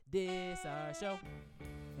This our show,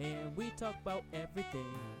 and we talk about everything,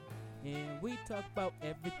 and we talk about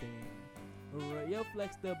everything. Royal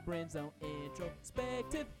Flex, the Brand Zone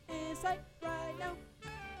introspective insight right now.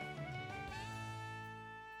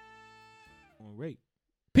 Rate.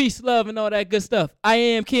 Peace, love, and all that good stuff. I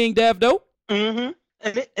am King Davdo. Mm-hmm.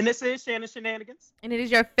 And this is Shannon Shenanigans. And it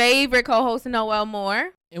is your favorite co-host, Noel Moore.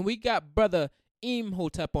 And we got brother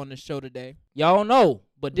Imhotep on the show today. Y'all know,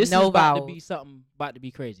 but this No is about to vowels. be something about to be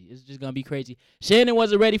crazy. It's just gonna be crazy. Shannon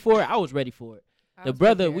wasn't ready for it. I was ready for it. The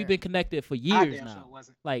brother, we've been connected for I years damn now. sure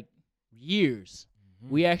wasn't. Like years.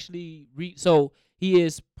 Mm-hmm. We actually so he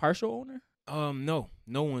is partial owner.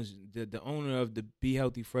 No one's the owner of the Be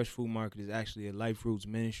Healthy Fresh Food Market is actually a Life Roots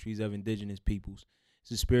Ministries of Indigenous Peoples.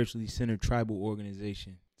 It's a spiritually centered tribal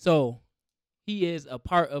organization. So he is a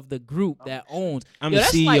part of the group that owns. I'm Yo, the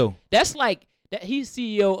that's CEO. That's like that. He's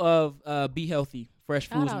CEO of Be Healthy Fresh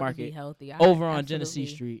Shout Foods out to Market Be Healthy. over on Genesee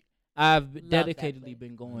Absolutely Street. I've love that dedicatedly place.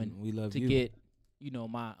 been going We love to you. get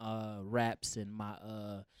my wraps and my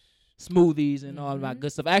smoothies and all my Mhm.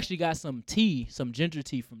 good stuff. I actually got some tea, some ginger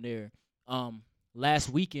tea from there last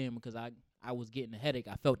weekend because I was getting a headache.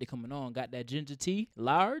 I felt it coming on. Got that ginger tea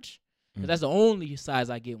large. 'Cause that's the only size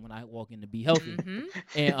I get when I walk in to Be Healthy. Mhm.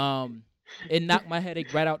 And it knocked my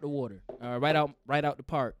headache right out the water, right out the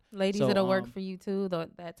park. Ladies, So, it'll work for you too.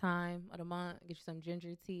 That time of the month, get you some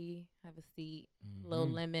ginger tea, have a seat, a little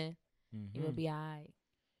lemon. You will be alright.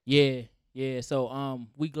 Yeah. So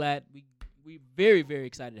we glad we very very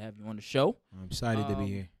excited to have you on the show. I'm excited to be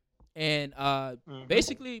here. And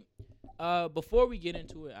basically, before we get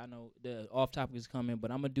into it, I know the off topic is coming,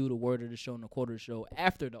 but I'm gonna do the word of the show and the quarter of the show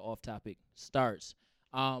after the off topic starts.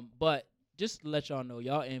 But just to let y'all know,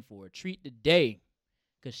 y'all in for a treat today.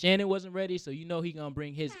 Cause Shannon wasn't ready, so you know he gonna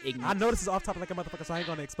bring his ignorance. I know this is off topic like a motherfucker, so I ain't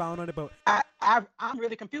gonna expound on it. But I'm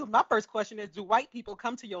really confused. My first question is, do white people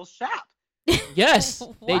come to your shop? Yes, they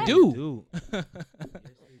What? do.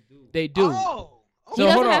 They do. Oh. So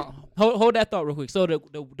He hold doesn't on, hold that thought real quick. So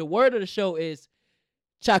the word of the show is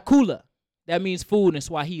chakula. That means food in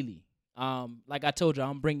Swahili. Like I told you,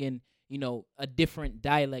 I'm bringing a different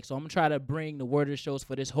dialect. So I'm gonna try to bring the word of the shows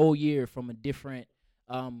for this whole year from a different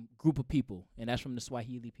group of people, and that's from the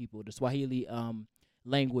Swahili people. The Swahili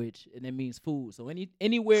language, and it means food. So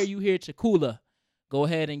anywhere you hear chakula, go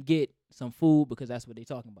ahead and get some food because that's what they're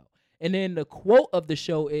talking about. And then the quote of the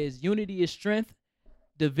show is unity is strength,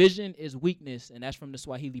 division is weakness, and that's from the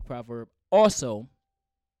Swahili proverb. Also,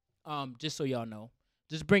 just so y'all know,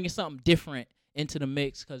 just bringing something different into the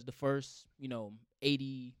mix because the first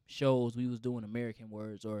 80 shows we was doing American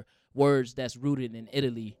words or words that's rooted in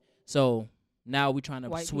Italy. So now we're trying to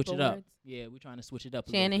White switch it people up. words? Yeah, we're trying to switch it up.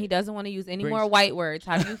 Shannon, he doesn't want to use any Brings- more white words.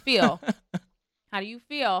 How do you feel? How do you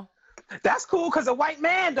feel? That's cool because a white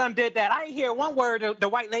man done did that. I ain't hear one word the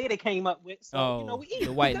white lady came up with. So, we eat.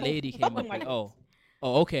 The white We lady fuck came with up white with. folks.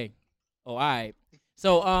 Okay. All right.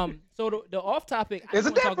 So so the off topic. There's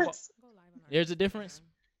a difference. There's a difference.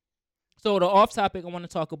 So the off topic, I want to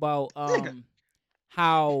talk about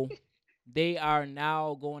how they are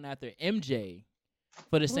now going after MJ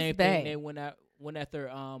for the same thing they went after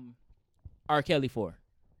R. Kelly for,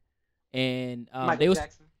 and Michael they was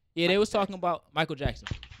Jackson. they was Michael talking about Michael Jackson.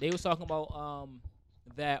 They was talking about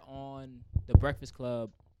that on the Breakfast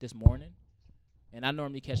Club this morning, and I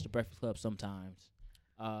normally catch the Breakfast Club sometimes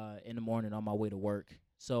in the morning on my way to work.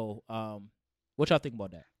 So what y'all think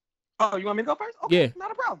about that? Oh, you want me to go first? Okay, Yeah.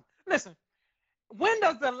 not a problem. Listen, when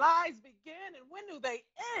does the lies begin and when do they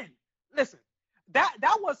end? Listen,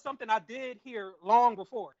 that was something I did hear long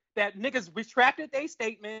before. That niggas retracted their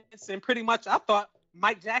statements and pretty much I thought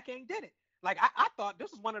Mike Jack ain't did it. Like I thought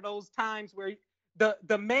this was one of those times where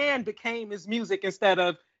the man became his music instead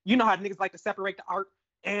of how niggas like to separate the art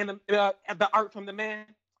and the art from the man.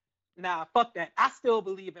 Nah, fuck that. I still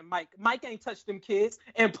believe in Mike. Mike ain't touched them kids.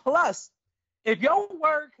 And plus, if your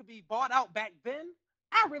word could be bought out back then,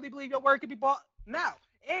 I really believe your word could be bought now.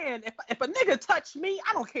 And if a nigga touch me,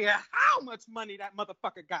 I don't care how much money that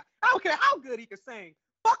motherfucker got. I don't care how good he can sing.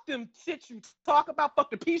 Fuck them shit you talk about.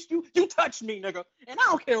 Fuck the piece you touch me, nigga. And I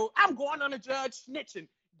don't care. I'm going on the judge snitching.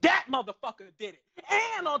 That motherfucker did it.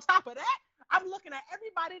 And on top of that, I'm looking at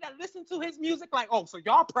everybody that listened to his music like, oh, so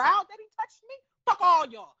y'all proud that he touched me? Fuck all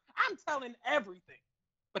y'all. I'm telling everything.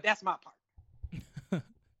 But that's my part.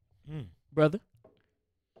 Brother,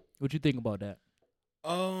 what you think about that?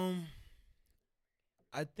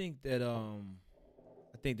 I think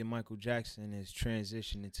that Michael Jackson is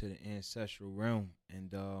transitioning into the ancestral realm,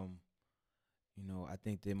 and I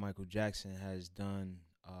think that Michael Jackson has done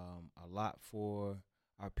a lot for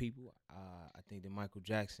our people. I think that Michael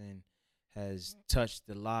Jackson has touched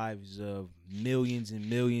the lives of millions and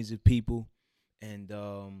millions of people, and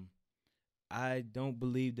I don't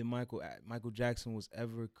believe that Michael Jackson was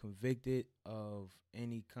ever convicted of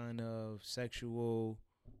any kind of sexual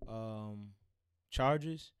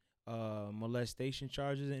charges, molestation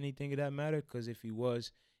charges, or anything of that matter. Because if he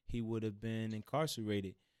was, he would have been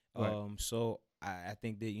incarcerated. Right. So I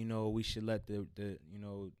think that we should let the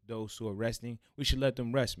those who are resting, we should let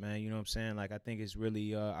them rest, man. You know what I'm saying? Like I think it's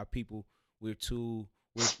really our people. We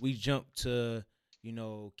jump to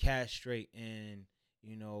castrate and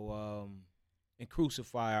and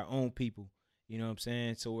crucify our own people. You know what I'm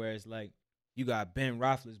saying? So whereas like you got Ben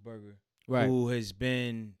Roethlisberger, Right.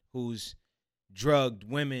 who's drugged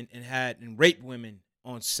women and raped women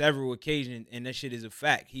on several occasions, and that shit is a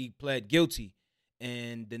fact. He pled guilty,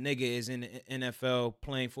 and the nigga is in the NFL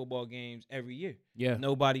playing football games every year. Yeah.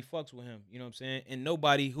 Nobody fucks with him. You know what I'm saying? And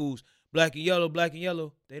nobody who's black and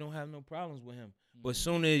yellow, they don't have no problems with him. But as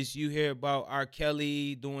soon as you hear about R.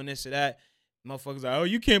 Kelly doing this or that, motherfuckers like, oh,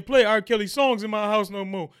 you can't play R. Kelly songs in my house no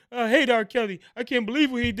more. I hate R. Kelly. I can't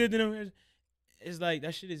believe what he did to them. It's like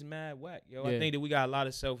that shit is mad whack, yo. Yeah. I think that we got a lot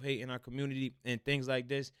of self-hate in our community, and things like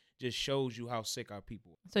this just shows you how sick our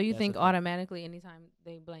people are. So you That's think a fact. automatically anytime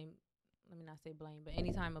they blame, let me not say blame, but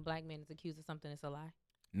anytime a black man is accused of something, it's a lie?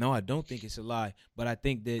 No, I don't think it's a lie, but I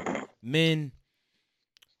think that men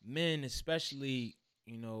especially,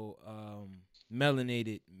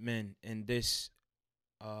 melanated men in this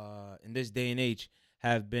day and age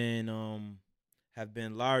have been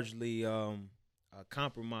largely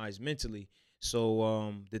compromised mentally.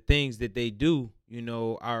 So the things that they do,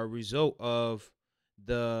 are a result of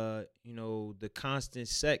the constant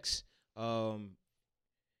sex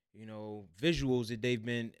visuals that they've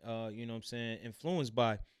been influenced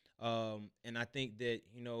by. And I think that,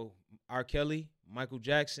 R. Kelly, Michael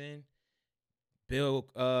Jackson, Bill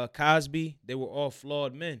Cosby, they were all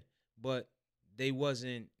flawed men, but they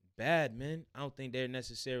wasn't bad men. I don't think they're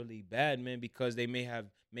necessarily bad men because they may have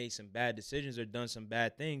made some bad decisions or done some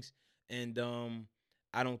bad things. And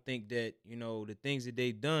I don't think that, the things that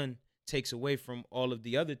they've done takes away from all of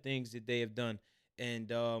the other things that they have done.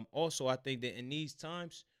 And also, I think that in these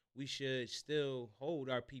times, we should still hold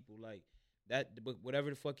our people like that. But whatever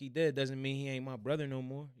the fuck he did doesn't mean he ain't my brother no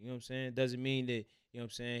more. You know what I'm saying? Doesn't mean that,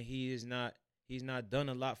 he's not done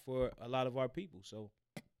a lot for a lot of our people. So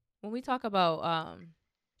When we talk about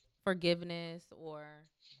forgiveness or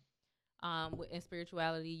in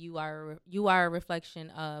spirituality, you are a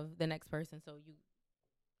reflection of the next person. So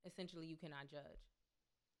you cannot judge.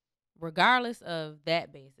 Regardless of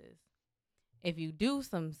that basis, if you do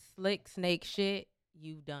some slick snake shit,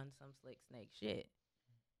 you've done some slick snake shit.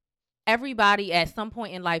 Everybody at some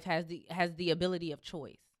point in life has the ability of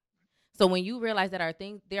choice. So when you realize that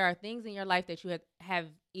there are things in your life that you have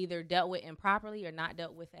either dealt with improperly or not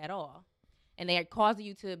dealt with at all, and they are causing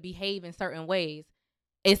you to behave in certain ways,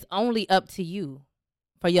 it's only up to you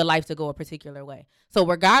for your life to go a particular way. So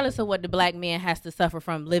regardless of what the black man has to suffer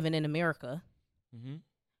from living in America,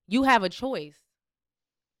 you have a choice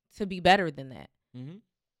to be better than that.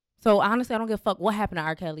 So honestly, I don't give a fuck what happened to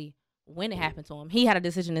R. Kelly when it happened to him. He had a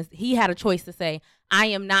decision. He had a choice to say, I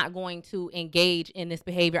am not going to engage in this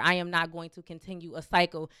behavior. I am not going to continue a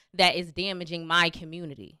cycle that is damaging my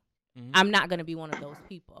community. I'm not going to be one of those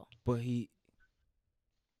people. But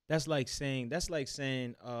that's like saying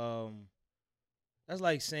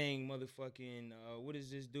motherfucking what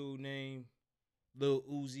is this dude name? Lil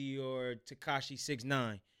Uzi or Tekashi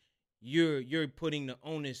 6ix9ine. You're putting the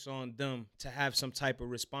onus on them to have some type of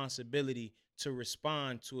responsibility to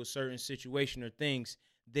respond to a certain situation or things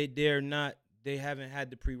that they haven't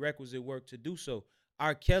had the prerequisite work to do so.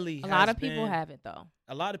 R. Kelly A lot of people haven't, though.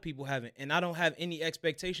 A lot of people haven't, and I don't have any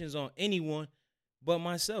expectations on anyone but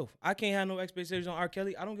myself. I can't have no expectations on R.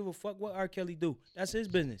 Kelly. I don't give a fuck what R. Kelly do. That's his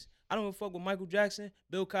business. I don't give a fuck what Michael Jackson,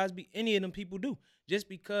 Bill Cosby, any of them people do. Just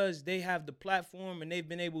because they have the platform and they've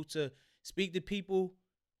been able to speak to people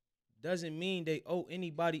doesn't mean they owe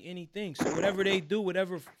anybody anything. So whatever they do,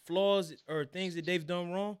 whatever flaws or things that they've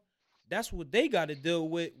done wrong, that's what they got to deal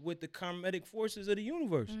with the karmatic forces of the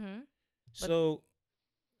universe. So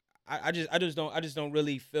I just don't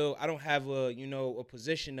really feel, I don't have a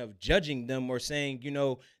position of judging them or saying,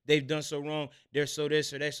 they've done so wrong, they're so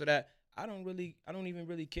this or that so that. I don't even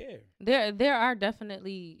really care. There are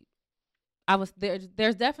definitely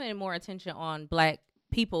there's definitely more attention on black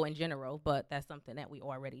people in general, but that's something that we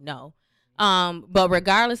already know. But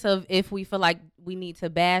regardless of if we feel like we need to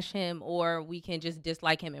bash him or we can just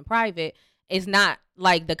dislike him in private, it's not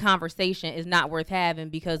like the conversation is not worth having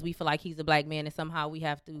because we feel like he's a black man and somehow we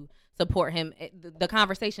have to support him. The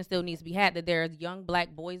conversation still needs to be had that there are young black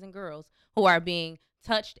boys and girls who are being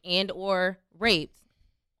touched and or raped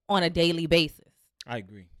on a daily basis. I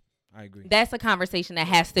agree. That's a conversation that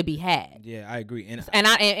has to be had. Yeah, I agree. And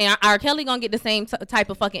R. Kelly gonna get the same type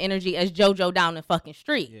of fucking energy as JoJo down the fucking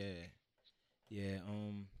street. Yeah.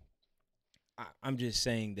 I'm just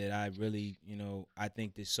saying that I really, I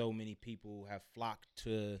think that so many people have flocked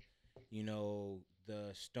to,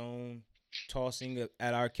 the stone tossing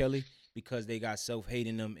at R. Kelly because they got self-hate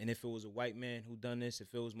in them. And if it was a white man who done this,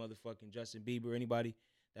 if it was motherfucking Justin Bieber or anybody,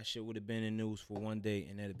 that shit would have been in news for one day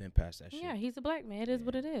and it'd have been past that shit. Yeah, he's a black man. It is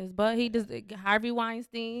what it is. But he does. Harvey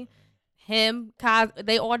Weinstein, him,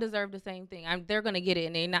 they all deserve the same thing. They're gonna get it,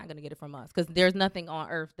 and they're not gonna get it from us because there's nothing on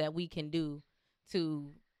earth that we can do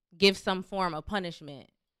to give some form of punishment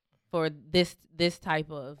for this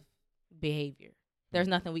type of behavior. There's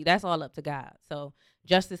nothing that's all up to God. So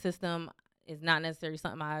justice system is not necessarily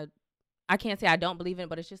something I can't say I don't believe in,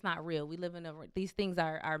 but it's just not real. We live in these things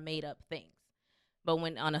are made up things. But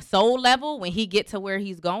when on a soul level, when he gets to where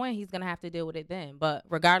he's going, he's going to have to deal with it then. But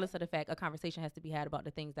regardless of the fact, a conversation has to be had about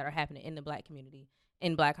the things that are happening in the black community,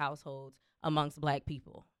 in black households, amongst black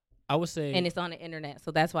people. I would say, and it's on the internet,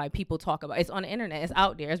 so that's why people talk about it. It's on the internet. It's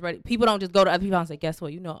out there. It's ready. People don't just go to other people and say, "Guess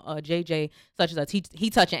what? JJ such as such, he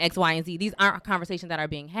touching X, Y, and Z." These aren't conversations that are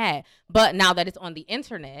being had. But now that it's on the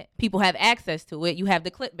internet, people have access to it. You have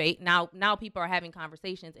the clickbait. Now people are having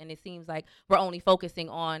conversations, and it seems like we're only focusing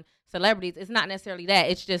on celebrities. It's not necessarily that.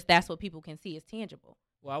 It's just that's what people can see. It's tangible.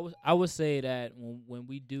 Well, I would say that when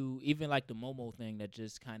we do even like the Momo thing that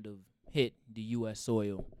just kind of hit the U.S.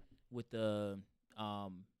 soil with the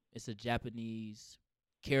it's a Japanese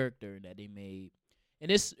character that they made,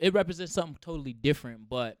 and it represents something totally different.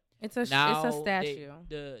 But it's a statue.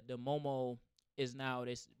 The Momo is now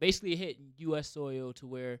this basically hitting U.S. soil to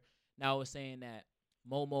where now it's saying that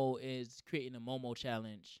Momo is creating a Momo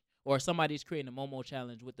challenge, or somebody's creating a Momo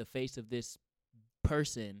challenge with the face of this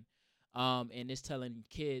person, and it's telling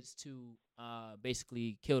kids to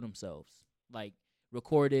basically kill themselves, like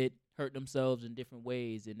record it, hurt themselves in different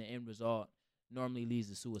ways, and the end result normally leads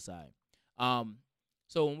to suicide.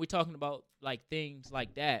 So when we're talking about like things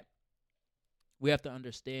like that, we have to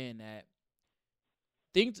understand that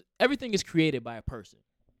everything is created by a person.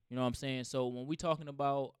 You know what I'm saying? So when we're talking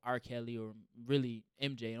about R. Kelly or really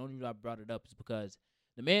MJ, the only reason I brought it up is because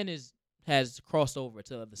the man has crossed over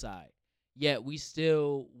to the other side. Yet we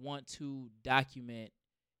still want to document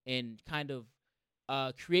and kind of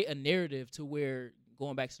create a narrative to where,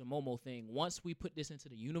 going back to the Momo thing, once we put this into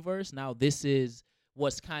the universe, now this is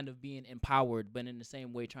what's kind of being empowered, but in the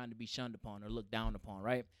same way trying to be shunned upon or looked down upon,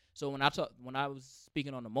 right? So when I was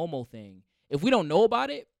speaking on the Momo thing, if we don't know about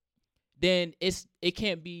it, then it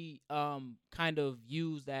can't be kind of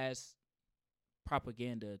used as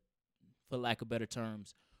propaganda, for lack of better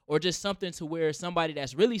terms, or just something to where somebody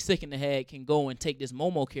that's really sick in the head can go and take this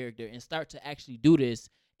Momo character and start to actually do this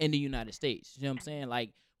in the United States. You know what I'm saying?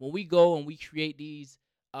 Like, when we go and we create these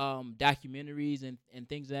documentaries and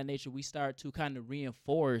things of that nature, we start to kind of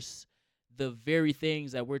reinforce the very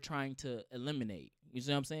things that we're trying to eliminate. You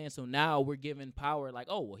see what I'm saying? So now we're giving power, like,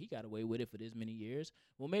 oh, well, he got away with it for this many years.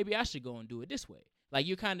 Well, maybe I should go and do it this way. Like,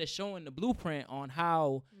 you're kind of showing the blueprint on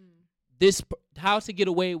how how to get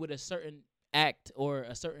away with a certain act or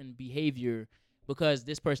a certain behavior because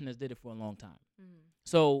this person has did it for a long time.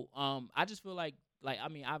 So I just feel like, I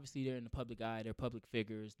mean, obviously they're in the public eye, they're public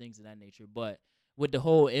figures, things of that nature. But with the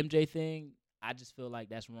whole MJ thing, I just feel like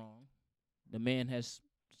that's wrong. The man has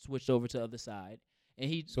switched over to the other side, and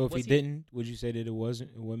he. So if he didn't, would you say that it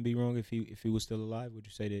wouldn't be wrong if he was still alive? Would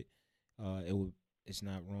you say that it's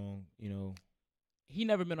not wrong? You know, he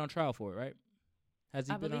never been on trial for it, right? Has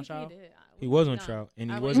he been on trial? He was on trial,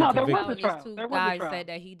 and he wasn't convicted. There was a trial. There was a trial. Said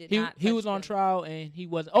that he did not. He was on trial, and he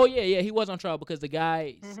wasn't. Oh yeah, he was on trial because the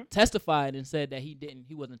guy testified and said that he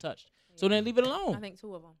wasn't touched. Yeah. So then leave it alone. I think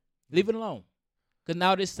 2 of them. Leave it alone, because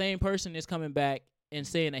now this same person is coming back and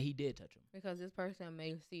saying that he did touch him. Because this person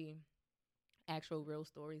may see actual real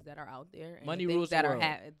stories that are out there. And money the rules that the are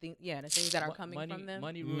world. the things that are coming from them.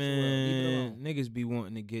 Money rules the world. Leave it alone. Niggas be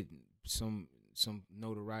wanting to get some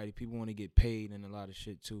notoriety. People want to get paid and a lot of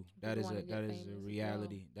shit too. That is a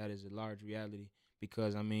reality. That is a large reality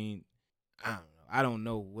because I mean, I don't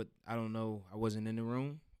know. I wasn't in the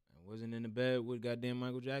room. I wasn't in the bed with goddamn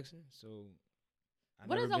Michael Jackson. So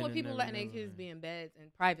what is up with people letting their kids be in beds in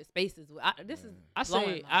private spaces?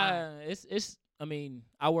 I mean,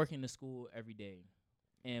 I work in the school every day,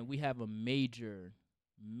 and we have a major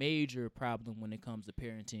problem when it comes to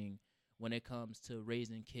parenting when it comes to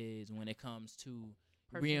raising kids, when it comes to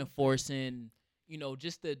Personal reinforcing,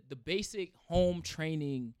 just the basic home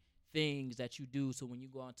training things that you do. So when you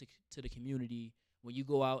go out to the community, when you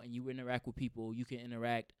go out and you interact with people, you can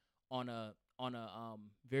interact on a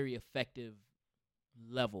very effective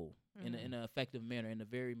level, in an effective manner, in a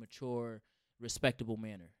very mature, respectable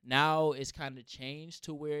manner. Now it's kind of changed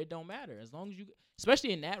to where it don't matter, as long as you,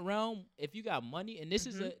 especially in that realm, if you got money. And this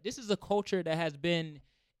is a culture that has been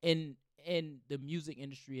in the music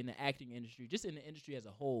industry, in the acting industry, just in the industry as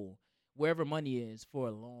a whole, wherever money is, for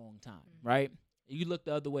a long time, right? You look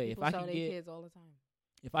the other way. People If I sell can their get kids all the time.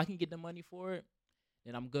 if I can get the money for it,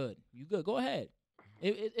 then I'm good. You good? Go ahead.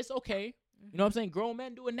 It's okay. You know what I'm saying? Grown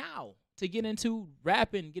men do it now to get into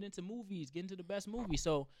rapping, get into movies, get into the best movies.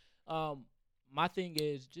 So, my thing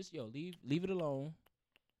is just leave it alone.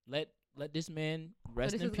 Let this man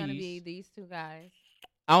rest So this in is gonna be peace. these two guys.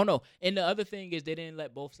 I don't know. And the other thing is they didn't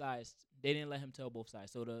let both sides. They didn't let him tell both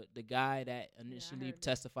sides. So the guy that initially heard that.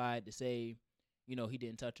 testified to say, he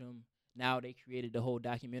didn't touch him. Now they created the whole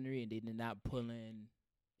documentary and they did not pull in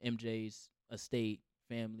MJ's estate,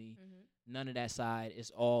 family, none of that side.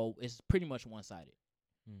 It's pretty much one sided.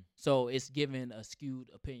 So it's given a skewed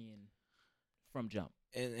opinion from jump.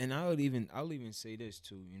 And I'll even say this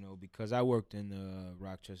too, because I worked in the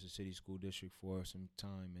Rochester City School District for some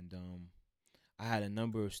time, and I had a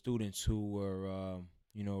number of students who were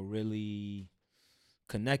really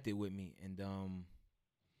connected with me, and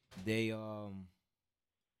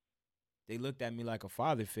they looked at me like a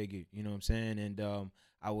father figure, you know what I'm saying? And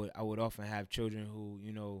I would often have children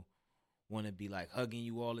who, want to be like hugging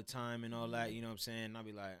you all the time and all that, you know what I'm saying? And I'll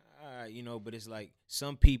be like, all right, but it's like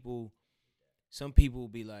some people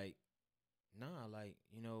be like, nah, like,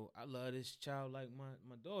 I love this child like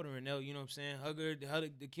my daughter, and they'll, you know what I'm saying, hug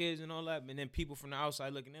the kids and all that. And then people from the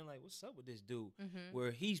outside looking in like, what's up with this dude?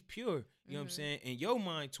 Where he's pure, you know what I'm saying? And your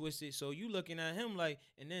mind twisted, so you looking at him like,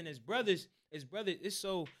 and then his brothers, it's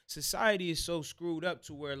so, society is so screwed up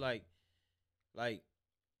to where like,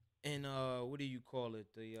 in what do you call it?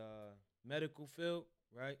 The medical field,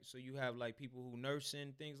 right? So you have like people who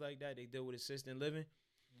nursing, things like that. They deal with assisted living.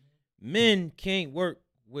 Men can't work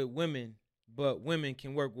with women, but women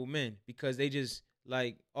can work with men because they just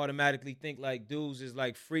like automatically think like dudes is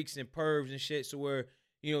like freaks and pervs and shit. So where,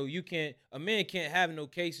 a man can't have no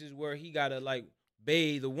cases where he gotta like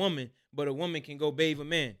bathe a woman, but a woman can go bathe a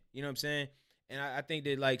man. You know what I'm saying? And I think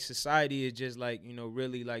that like society is just like,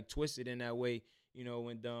 really like twisted in that way,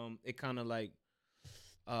 and it kind of like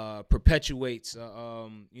perpetuates a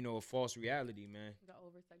false reality, man. The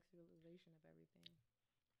over sexualization of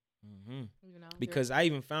everything. Because I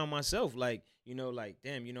even found myself like,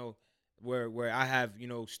 damn, where I have,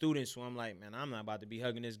 students who I'm like, man, I'm not about to be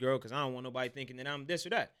hugging this girl because I don't want nobody thinking that I'm this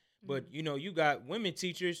or that. But, you got women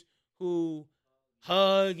teachers who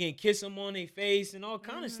hug and kiss them on their face and all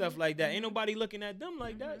kind of stuff like that. Ain't nobody looking at them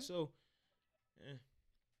like that. So, yeah.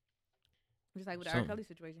 Just like with the R. Kelly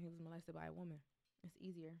situation, he was molested by a woman. It's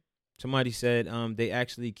easier. Somebody said they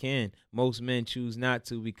actually can. Most men choose not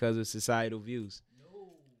to because of societal views.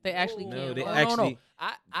 They actually No, can. they Well, actually.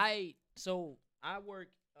 I work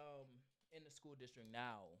in the school district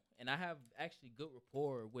now, and I have actually good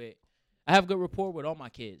rapport with all my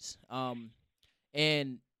kids.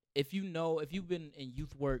 And if you've been in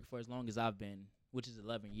youth work for as long as I've been, which is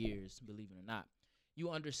 11 years, believe it or not,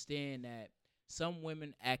 you understand that some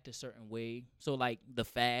women act a certain way. So like the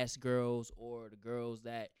fast girls or the girls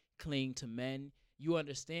that cling to men, you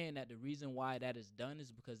understand that the reason why that is done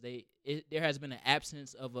is because there has been an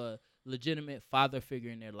absence of a legitimate father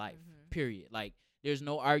figure in their life. Period. Like there's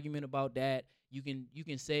no argument about that. You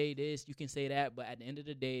can say this, you can say that, but at the end of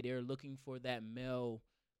the day, they're looking for that male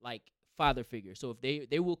like father figure. So if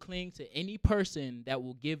they will cling to any person that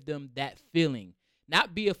will give them that feeling,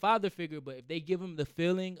 not be a father figure, but if they give them the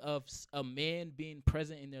feeling of a man being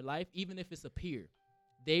present in their life, even if it's a peer,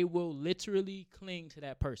 they will literally cling to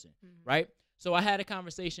that person, right? So I had a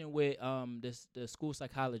conversation with the school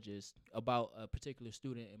psychologist about a particular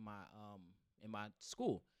student in my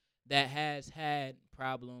school that has had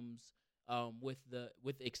problems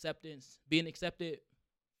with acceptance, being accepted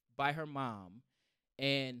by her mom,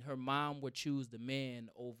 and her mom would choose the man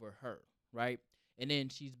over her, right? And then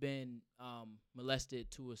she's been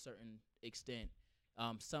molested to a certain extent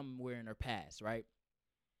somewhere in her past, right?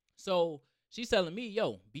 So she's telling me,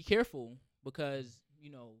 yo, be careful because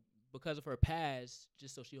of her past,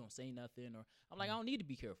 just so she don't say nothing. Or I'm like, I don't need to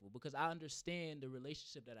be careful because I understand the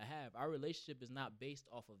relationship that I have. Our relationship is not based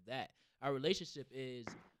off of that. Our relationship is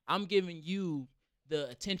I'm giving you the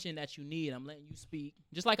attention that you need. I'm letting you speak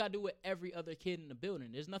just like I do with every other kid in the building.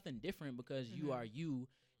 There's nothing different because you are you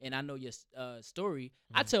and I know your story,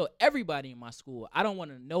 I tell everybody in my school I don't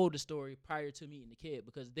want to know the story prior to meeting the kid,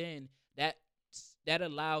 because then that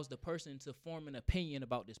allows the person to form an opinion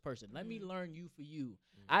about this person. Let me learn you for you.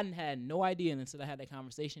 I had no idea until I had that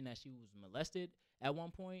conversation that she was molested at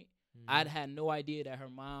one point. I'd had no idea that her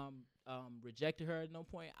mom rejected her at no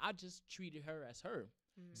point. I just treated her as her.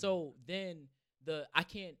 So then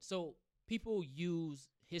so people use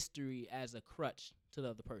history as a crutch to the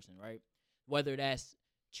other person, right? Whether that's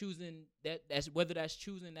choosing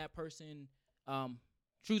that person,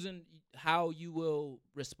 choosing how you will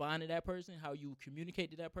respond to that person, how you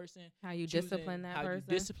communicate to that person, How you discipline that how person.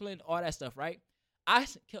 you discipline, all that stuff, right? I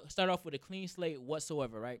start off with a clean slate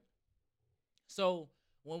whatsoever, right? So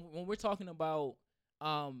when we're talking about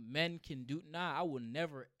men can do, I will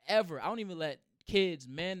never ever. I don't even let kids,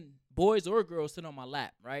 men, boys or girls, sit on my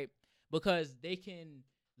lap, right? Because they can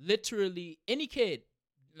literally, any kid.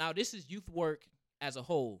 Now this is youth work as a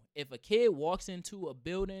whole. If a kid walks into a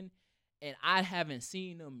building and I haven't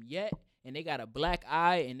seen them yet, and they got a black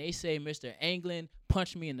eye, and they say, Mr. Anglin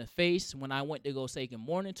punched me in the face when I went to go say good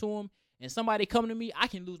morning to him, and somebody come to me, I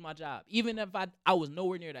can lose my job, even if I was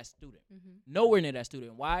nowhere near that student. Nowhere near that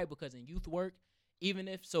student. Why? Because in youth work,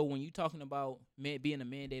 when you talking about being a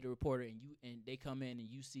mandated reporter, and they come in and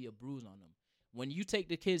you see a bruise on them, when you take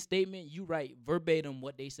the kid's statement, you write verbatim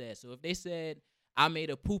what they said. So if they said, I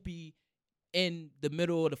made a poopy in the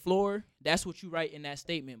middle of the floor, that's what you write in that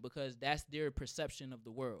statement, because that's their perception of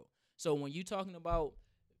the world. So when you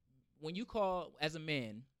call, as a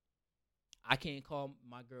man, I can't call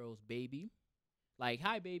my girls baby, like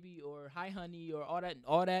hi baby or hi honey or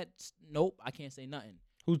all that. Nope, I can't say nothing.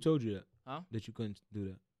 Who told you that? Huh? That you couldn't do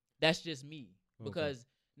that? That's just me. Okay. Because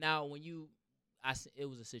now it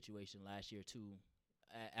was a situation last year too,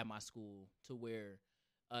 at my school, to where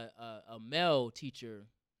a male teacher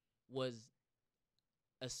was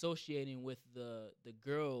associating with the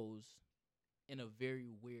girls in a very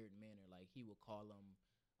weird manner. Like he would call them,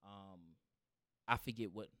 I forget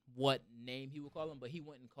what name he would call them, but he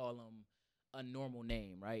wouldn't call them a normal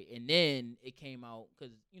name, right? And then it came out,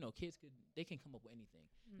 because kids can come up with anything.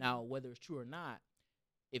 Now, whether it's true or not,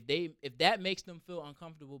 if that makes them feel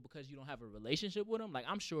uncomfortable because you don't have a relationship with them, like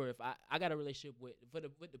I'm sure if I got a relationship with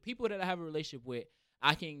the people that I have a relationship with,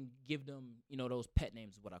 I can give them those pet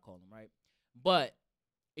names is what I call them, right? But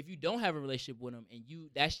if you don't have a relationship with them and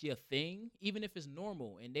that's your thing, even if it's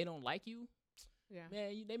normal and they don't like you,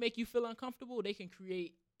 man, they make you feel uncomfortable. They can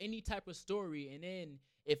create any type of story, and then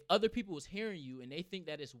if other people is hearing you and they think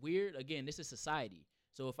that it's weird, again, this is society.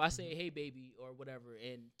 So if I say, hey, baby, or whatever,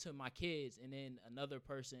 and to my kids, and then another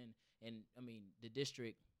person, and the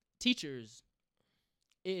district teachers,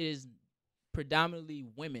 it is predominantly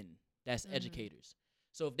women that's educators.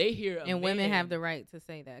 So if they hear and women have the right to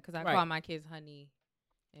say that, because I call my kids honey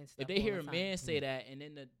and stuff. If they hear a man say that, and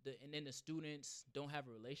then the students don't have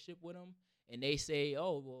a relationship with him, and they say,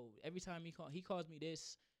 oh, well, every time he calls me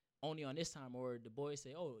this, only on this time, or the boys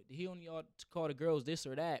say, oh, he only ought to call the girls this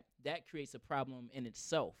or that, that creates a problem in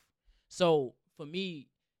itself. So for me,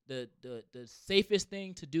 the safest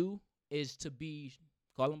thing to do is to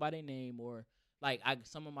call them by their name, or like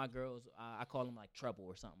some of my girls, I call them like Trouble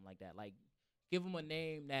or something like that. Like give them a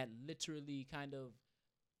name that literally kind of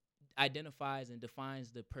identifies and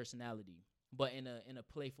defines the personality, but in a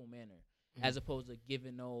playful manner. As opposed to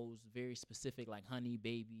giving those very specific, like honey,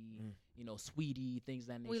 baby, sweetie, things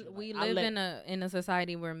that nature. We live in a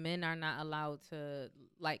society where men are not allowed to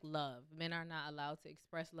love. Men are not allowed to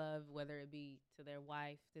express love, whether it be to their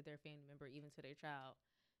wife, to their family member, even to their child,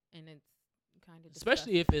 and it's kind of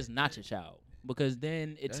especially if it's not your child, because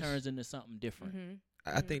then it turns into something different.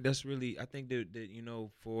 I think that's really. I think that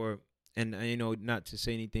for. And not to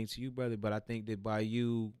say anything to you, brother, but I think that by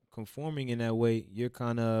you conforming in that way, you're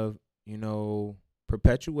kind of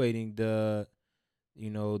perpetuating the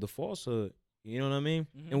falsehood. You know what I mean?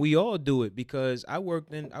 And we all do it, because I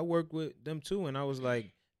worked with them too, and I was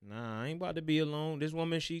like, nah, I ain't about to be alone. This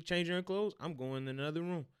woman, she changing her clothes, I'm going in another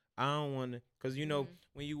room. I don't want to, because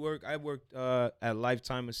when you work, I worked at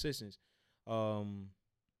Lifetime Assistance, and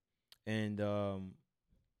I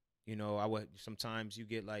would sometimes you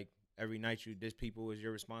get like every night this people is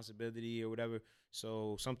your responsibility or whatever.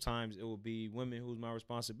 So sometimes it will be women who's my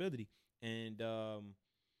responsibility. And, the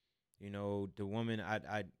woman,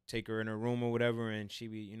 I'd take her in her room or whatever, and she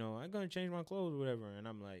be, I'm going to change my clothes or whatever. And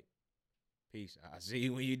I'm like, peace. I'll see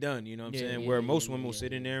you when you're done. You know what I'm saying? Where most women will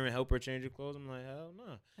sit in there and help her change her clothes. I'm like, hell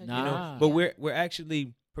nah. Nah. But we're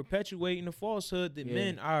actually perpetuating the falsehood that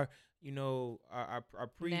men are, are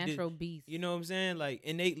Natural beast. you know what I'm saying, like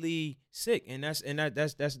innately sick, and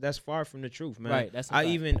that's far from the truth, man. Right, that's a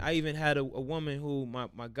I fact. even had a woman who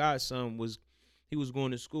my godson was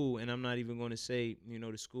going to school, and I'm not even going to say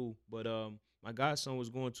the school, but my godson was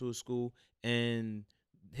going to a school, and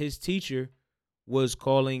his teacher was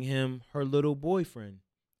calling him her little boyfriend,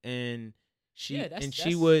 and Yeah, that's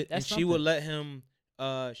she would something. let him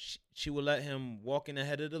she would let him walk in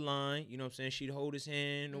ahead of the line, you know what I'm saying? She'd hold his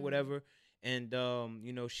hand or Mhm. whatever, and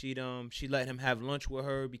she let him have lunch with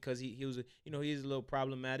her because he was he's a little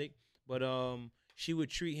problematic, but she would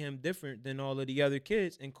treat him different than all of the other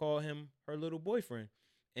kids and call him her little boyfriend.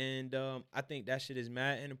 And I think that shit is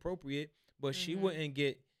mad inappropriate, but she Mhm. wouldn't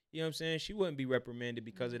get, you know what I'm saying? She wouldn't be reprimanded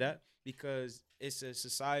because of Mhm. that, because it's a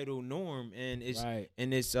societal norm, and Right.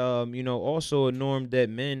 it's also a norm that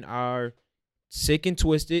men are sick and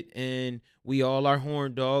twisted, and we all are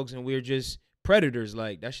horn dogs, and we're just predators.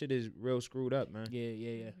 Like, that shit is real screwed up, man. Yeah,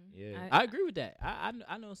 yeah, yeah. Mhm. Yeah. I agree with that.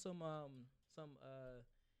 I know some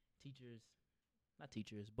teachers, not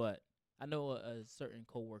teachers, but I know a certain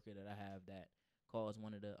coworker that I have that calls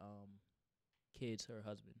one of the kids her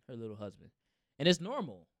little husband, and it's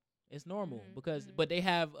normal. It's normal Mhm, because, mhm. but they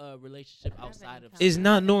have a relationship I haven't outside of. encountered- It's I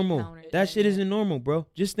not haven't normal. encountered That shit yet. isn't normal, bro.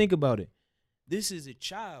 Just think about it. This is a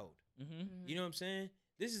child. Mm-hmm. Mhm. You know what I'm saying?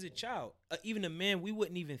 This is a child. Even a man, we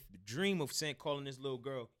wouldn't even dream of calling this little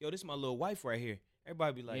girl, yo, this is my little wife right here.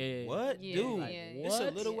 Everybody be like, Yeah. what, Yeah, dude? Like, yeah, This a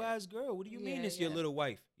what? little yeah. ass girl. What do you mean Yeah, this your yeah. little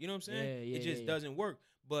wife? You know what I'm saying? Yeah, yeah, It just yeah. doesn't work.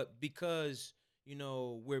 But because,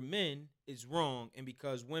 we're men, it's wrong. And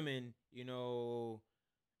because women,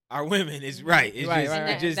 are women, it's right. It's Right, just, right, And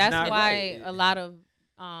right. it's just that's not why right. a lot of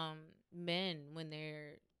men, when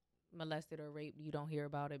they're molested or raped, you don't hear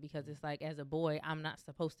about it, because it's like, as a boy, I'm not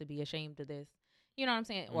supposed to be ashamed of this. You know what I'm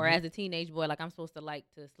saying? Or Mhm. as a teenage boy, like, I'm supposed to like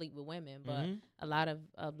to sleep with women, but Mhm. a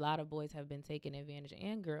lot of boys have been taken advantage,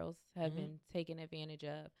 and girls have Mhm. been taken advantage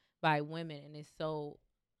of by women, and it's so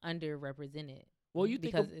underrepresented. Well, you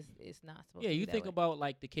think because it's not supposed yeah, to be you that think way. about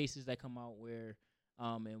like the cases that come out where,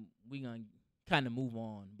 and we gonna kind of move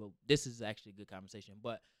on, but this is actually a good conversation.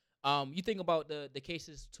 But you think about the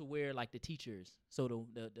cases to where like the teachers, so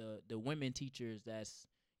the women teachers that's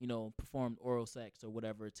performed oral sex or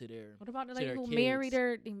whatever to their What about the to lady their who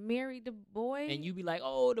kids. married the boy? And you be like,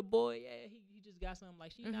 oh, the boy, yeah, he just got something,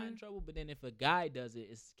 like she's not in Mhm. trouble. But then if a guy does it,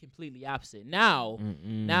 it's completely opposite. Now,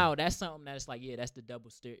 Mm-mm. now that's something that's like, yeah, that's the that's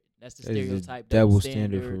the That is a stereotype, double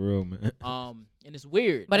standard for real, man. and it's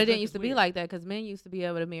weird. But That it didn't junk used is to be weird. like that, because men used to be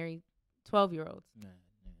able to marry 12-year-olds. Nah,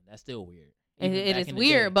 that's still weird. And Even it back is in the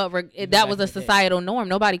weird, day. but Even that back was in a the day. societal norm.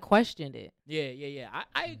 Nobody questioned it. Yeah.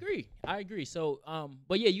 I agree. So,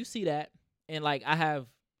 but yeah, you see that, and like I have,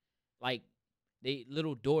 like, they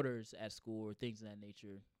little daughters at school or things of that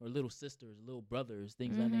nature, or little sisters, little brothers,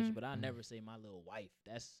 things of that nature. Mhm. But I never say my little wife.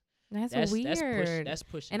 That's weird. That's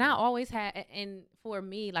pushing. And I always had, and for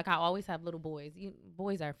me, like, I always have little boys.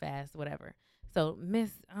 Boys are fast, whatever. So,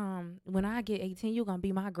 Miss, when I get 18, you're gonna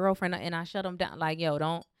be my girlfriend, and I shut them down. Like, yo,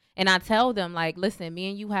 don't. And I tell them, like, listen, me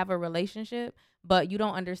and you have a relationship, but you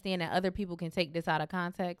don't understand that other people can take this out of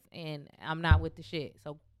context, and I'm not with the shit.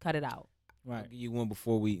 So cut it out. I'll right. give you one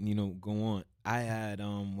before we, go on. I had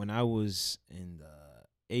when I was in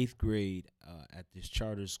the 8th grade at this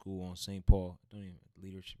charter school on St. Paul. I don't even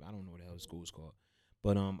leadership. I don't know what the hell the school is called,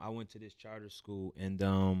 but I went to this charter school, and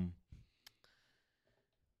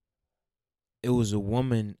it was a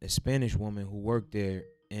woman, a Spanish woman who worked there,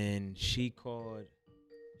 and she called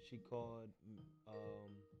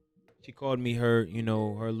me her,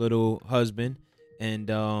 her little husband, and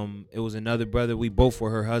it was another brother. We both were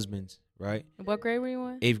her husbands, right? What grade were you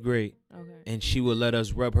in? 8th grade, Okay. and she would let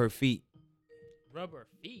us rub her feet. Rubber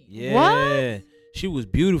feet. Yeah, What? she was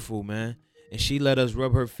beautiful, man, and she let us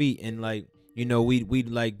rub her feet, and like, we'd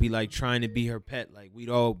like be like trying to be her pet. Like, we'd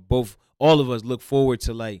all of us look forward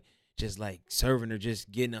to like just like serving her,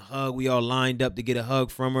 just getting a hug. We all lined up to get a hug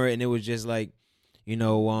from her, and it was just like,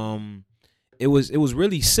 it was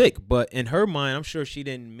really sick. But in her mind, I'm sure she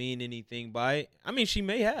didn't mean anything by it. I mean, she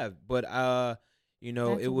may have, but That's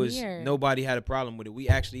it was weird. nobody had a problem with it. We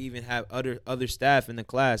actually even have other staff in the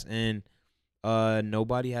class, and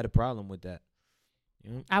nobody had a problem with that.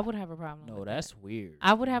 I would have a problem. No, with that's that. weird.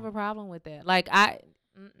 I would have a problem with that. Like,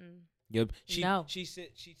 Yep. No. She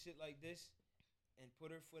sit like this and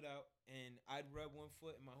put her foot out, and I'd rub one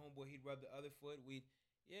foot, and my homeboy he'd rub the other foot.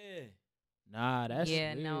 Nah, that's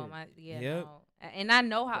yeah, weird. no, Yep. no. And I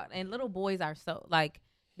know how. And little boys are so, like,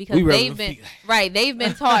 because We rub they've them been feet. right. They've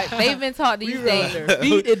been taught. They've been taught We these rub days. their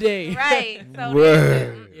feet today. Right. So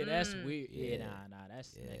Word. Yeah, that's mm. weird. Yeah, Yeah. nah,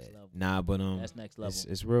 that's next level. Nah, but That's next level.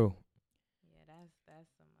 it's real. Yeah, that's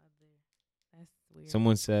some other. weird.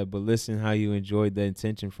 Someone said, but listen how you enjoyed the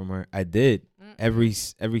attention from her. I did. Mm-mm. Every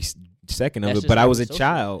second of That's it, just but I how was we a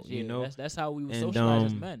child, socialize. you know. That's how we were And, socialized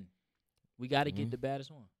as men. We got to mhm. get the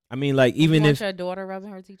baddest one. I mean, like You even want if your daughter rubbing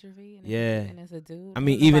her teacher feet, and Yeah. and it's a dude. I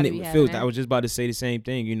mean, Ain't even nobody be if having Phil, I that. was just about to say the same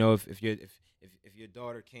thing. You know, if your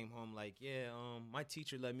daughter came home like, yeah, my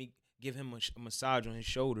teacher let me give him a massage on his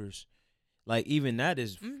shoulders, like even that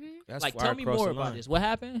is that's Like, far tell me across more the about line. this. What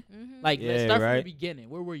happened? Mhm. Like, let's Yeah, start from right. the beginning.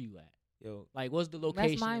 Where were you at? Yo, Like, what's the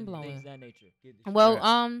location? mind-blowing. Things of that nature. get the Well,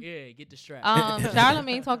 straps. Yeah, get the strap.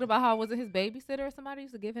 Charlamagne talked about how was it his babysitter or somebody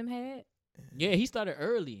used to give him head. Yeah, he started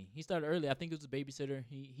early. I think it was a babysitter.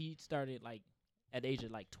 He started like at the age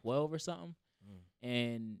of like 12 or something,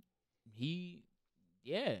 and he,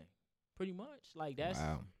 yeah, pretty much like that's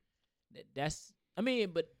Wow. that's. I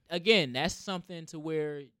mean, but again, that's something to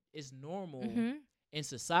where it's normal Mm-hmm. in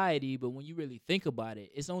society. But when you really think about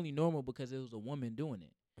it, it's only normal because it was a woman doing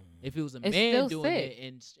it. If it was a It's man still doing sick.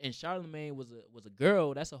 it and Charlamagne was a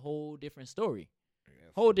girl, that's a whole different story.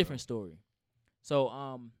 Whole different story.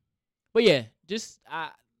 So but yeah, just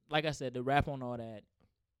like I said, the rap on all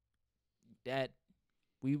that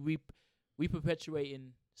we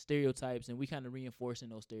perpetuating stereotypes and we kind of reinforcing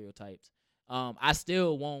those stereotypes. I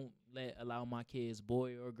still won't allow my kids,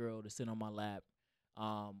 boy or girl, to sit on my lap.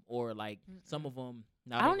 Or like some of them.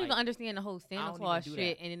 I don't even understand the whole Santa don't Claus even do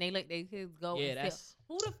shit, that. and then they let their kids go. Yeah, and steal. that's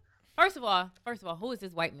Who the first of all, who is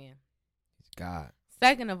this white man? God.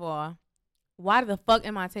 Second of all, why the fuck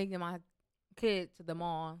am I taking my kid to the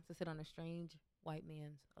mall to sit on a strange white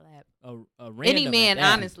man's lap? a random Any man, at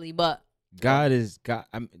that. honestly, but God is God.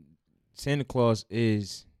 Santa Claus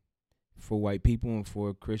is for white people and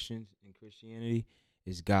for Christians and Christianity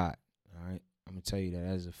is God. All right, I'm gonna tell you that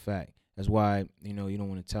as a fact. That's why you don't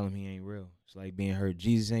want to tell him he ain't real. It's like being hurt.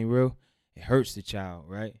 Jesus ain't real. It hurts the child,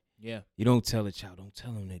 right? Yeah. You don't tell a child. Don't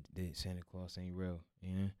tell him that Santa Claus ain't real.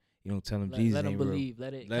 You don't tell him Jesus Let ain't him real. believe.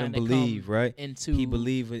 Let it. Let him kinda believe, come right? Into He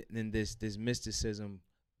believe in this mysticism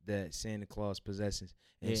that Santa Claus possesses,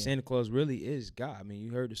 and Yeah. Santa Claus really is God. I mean,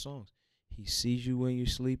 you heard the songs. He sees you when you're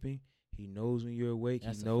sleeping. He knows when you're awake.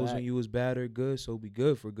 That's he a knows fact. when you was bad or good. So be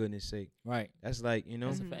good for goodness sake. right. That's like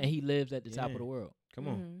That's a Mhm. fact. And he lives at the top Yeah. of the world. come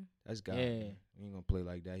on, Mhm. that's God. Yeah. Man. We ain't gonna play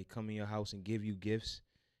like that. He come in your house and give you gifts,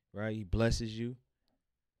 right? He blesses you.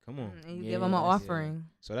 Come on. And you Yeah, give him an that's- offering.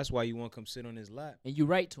 So that's why you want to come sit on his lap. And you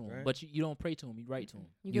write to him, Right. but you don't pray to him. You write to him.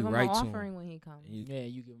 You You give him an write to him. offering when he comes. And, you, Yeah,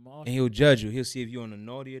 you give him all. and he'll judge you. He'll see if you're on the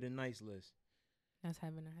naughty or the nice list. That's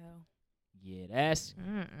heaven or hell. Yeah, that's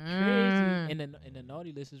Mm-mm. crazy. And the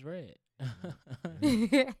naughty list is red.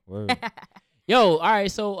 Word. Yo, all right.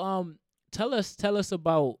 So tell us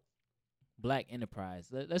about Black Enterprise.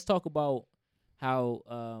 Let's talk about how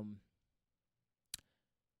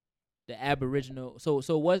the Aboriginal.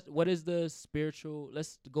 So what is the spiritual?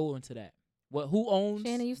 Let's go into that. Who owns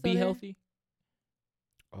Shannon, you still Be there? Healthy?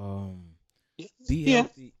 Be Yeah.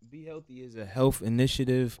 Healthy. Be Healthy is a health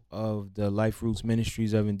initiative of the Life Roots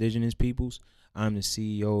Ministries of Indigenous Peoples. I'm the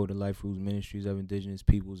CEO of the Life Roots Ministries of Indigenous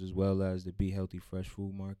Peoples, as well as the Be Healthy Fresh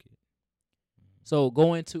Food Market. So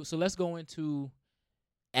let's go into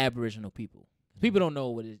Aboriginal people. People don't know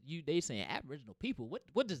what it is. They saying Aboriginal people.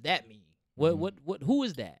 What does that mean? Mhm. What who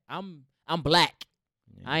is that? I'm black.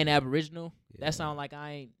 I ain't Yeah. Aboriginal. Yeah. That sound like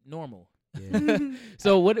I ain't normal. Yeah.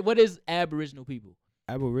 So what is Aboriginal people?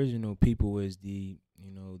 Aboriginal people is the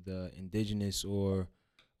indigenous or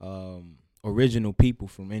original people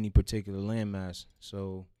from any particular landmass.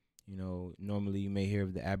 So normally you may hear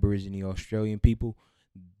of the Aborigine Australian people.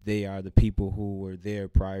 They are the people who were there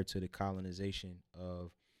prior to the colonization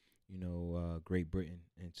of Great Britain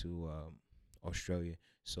into Australia.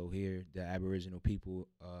 So here the Aboriginal people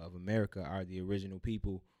of America are the original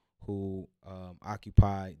people who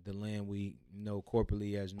occupied the land we know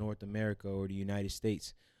corporately as North America or the United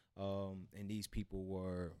States. And these people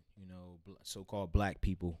were, so-called black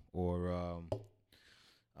people or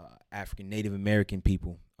African Native American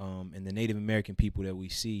people. And the Native American people that we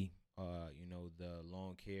see, the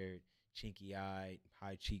long-haired, chinky-eyed,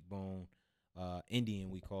 high cheekbone, Indian,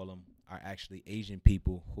 we call them, are actually Asian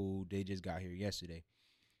people who they just got here yesterday.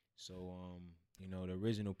 So, the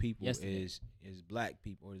original people Yesterday. is black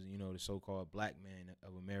people, or the so-called black man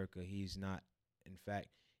of America. He's not, in fact,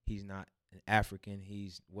 he's not an African.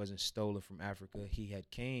 He wasn't stolen from Africa. He had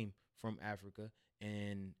came from Africa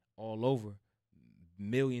and all over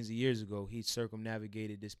millions of years ago. He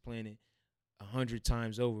circumnavigated this planet 100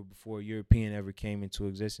 times over before European ever came into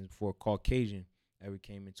existence, before Caucasian ever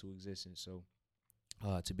came into existence. So,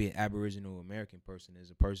 to be an Aboriginal American person is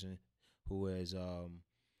a person who has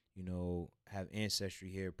have ancestry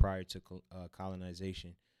here prior to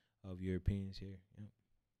colonization of Europeans here. Yeah.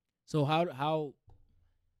 So how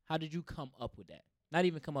did you come up with that? Not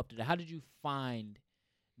even come up to that. How did you find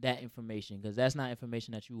that information? Because that's not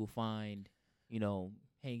information that you will find,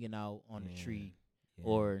 hanging out on the tree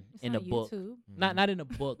or It's in on a book. YouTube. Not in a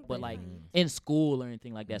book, but Like, like Mhm. in school or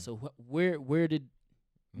anything like that. So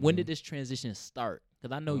when did this transition start?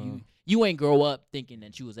 Because I know you ain't grow up thinking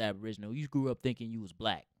that you was Aboriginal. You grew up thinking you was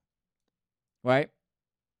black, right?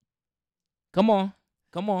 Come on.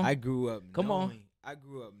 I grew up Come on. knowing. I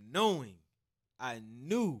grew up knowing. I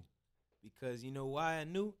knew, because you know why I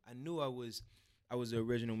knew? I knew I was the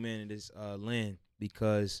original man of this land,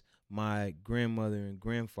 because my grandmother and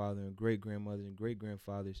grandfather and great grandmothers and great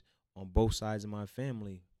grandfathers on both sides of my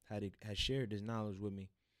family had shared this knowledge with me,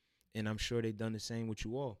 and I'm sure they done the same with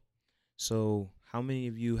you all. So how many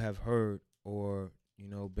of you have heard or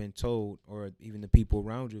been told, or even the people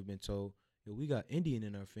around you have been told, yo, we got Indian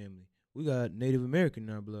in our family, we got Native American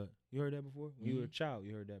in our blood? You heard that before? When you were a child,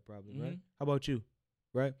 you heard that probably, right? How about you?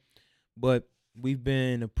 Right? But we've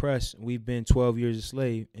been oppressed. We've been 12 years a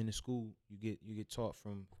slave. In the school, you get taught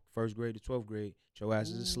from first grade to 12th grade. Your ass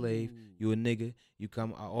is a slave. You a nigga. You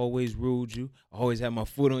come. I always ruled you. I always had my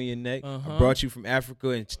foot on your neck. I brought you from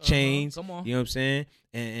Africa in chains. Come on. You know what I'm saying?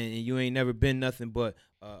 And you ain't never been nothing but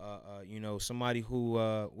somebody who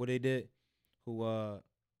what they did, who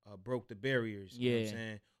broke the barriers. You know what I'm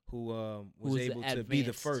saying? Who was able to be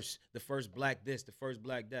the first black this, the first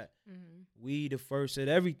black that. We the first at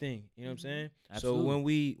everything. You know what I'm saying?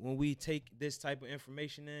 Absolutely. So when we take this type of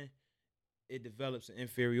information in, it develops an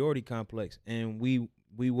inferiority complex, and we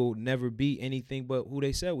will never be anything but who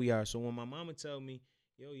they said we are. So when my mama tell me,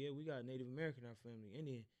 yo, yeah, we got Native American in our family,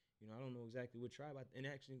 Indian, I don't know exactly what tribe, and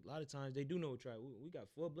actually a lot of times they do know what tribe. We got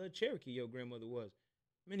full blood Cherokee. Your grandmother was.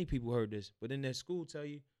 Many people heard this, but in that school tell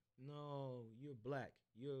you, no, you're black,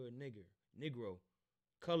 you're a Negro,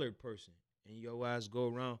 colored person, and your eyes go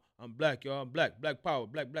around. I'm black, y'all. I'm black power,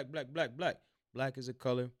 black. Black is a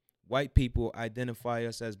color. White people identify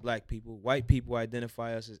us as black people. White people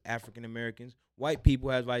identify us as African Americans. White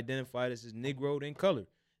people have identified us as Negro and colored.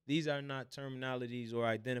 These are not terminologies or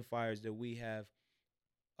identifiers that we have,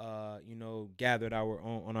 gathered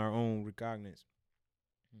on our own recognizance.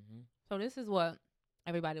 So this is what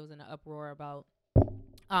everybody was in an uproar about.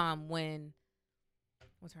 When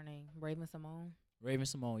what's her name? Raven Simone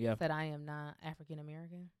Yeah. said I am not African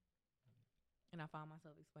American. And I found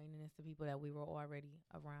myself explaining this to people that we were already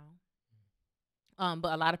around.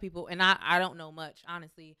 But a lot of people, and I don't know much,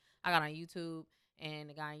 honestly. I got on YouTube, and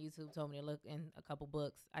the guy on YouTube told me to look in a couple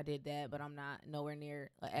books. I did that, but I'm not nowhere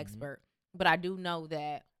near an expert. But I do know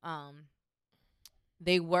that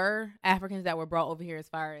they were Africans that were brought over here as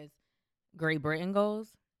far as Great Britain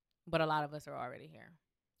goes, but a lot of us are already here.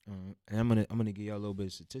 And I'm gonna give y'all a little bit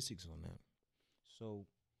of statistics on that. So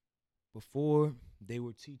before they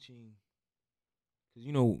were teaching, because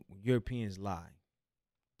Europeans lie,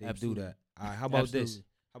 they Absolutely. do that. All right, how about this? Absolutely.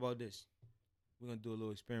 How about this? We're gonna do a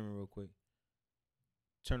little experiment real quick.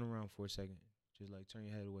 Turn around for a second, just like turn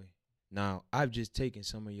your head away. Now I've just taken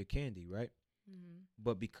some of your candy, right?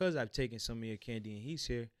 But because I've taken some of your candy and he's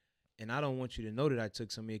here, and I don't want you to know that I took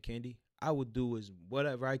some of your candy, I will do is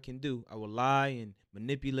whatever I can do. I will lie and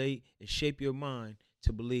manipulate and shape your mind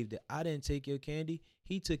to believe that I didn't take your candy.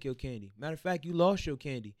 He took your candy. Matter of fact, you lost your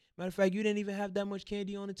candy. Matter of fact, you didn't even have that much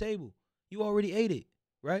candy on the table. You already ate it,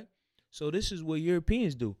 right? So this is what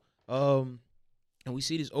Europeans do. And we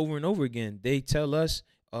see this over and over again. They tell us,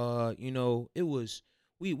 it was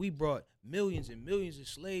we brought millions and millions of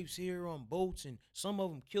slaves here on boats, and some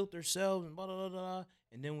of them killed themselves and blah, blah, blah, blah.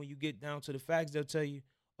 And then when you get down to the facts, they'll tell you,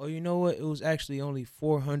 oh, you know what? It was actually only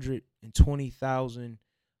 420,000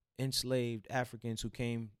 enslaved Africans who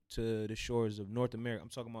came to the shores of North America. I'm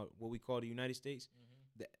talking about what we call the United States.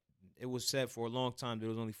 It was said for a long time that it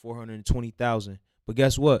was only 420,000. But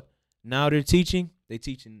guess what? Now they're teaching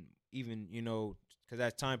even, because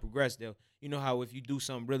as time progressed, they'll, how if you do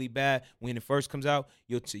something really bad, when it first comes out,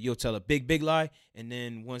 you'll tell a big lie. And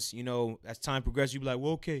then once, as time progresses, you'll be like,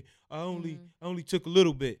 well, okay, I only took a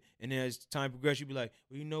little bit. And then as time progresses, you'll be like,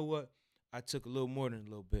 well, you know what? I took a little more than a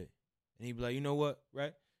little bit. And he'd be like, you know what?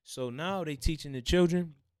 Right? So now they teaching the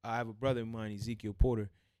children. I have a brother of mine, Ezekiel Porter.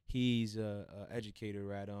 He's a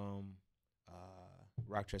educator at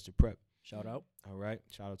Rochester Prep. Shout out. All right.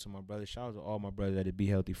 Shout out to my brother. Shout out to all my brothers at the Be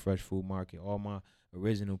Healthy Fresh Food Market. All my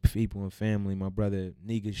original people and family. My brother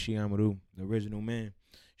Niga Shiamaru, the original man.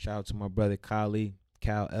 Shout out to my brother Cal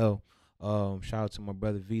L. Shout out to my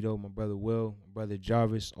brother Vito, my brother Will, my brother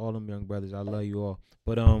Jarvis, all them young brothers. I love you all.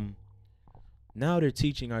 But now they're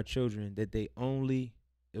teaching our children that it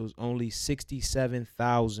was only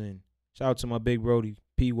 67,000. Shout out to my big Brody,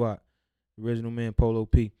 P. Watt, original man, Polo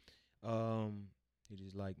P. He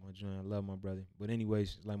just like my joint. I love my brother. But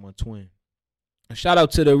anyways, it's like my twin. A shout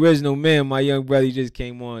out to the original man, my young brother. He just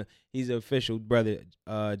came on. He's an official brother,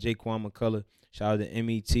 Jaquan McCullough. Shout out to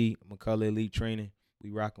MET, McCullough Elite Training.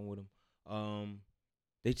 We rocking with him.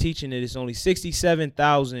 They teaching that it's only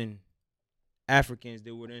 67,000 Africans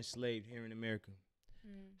that were enslaved here in America.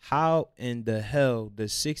 How in the hell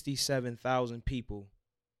does 67,000 people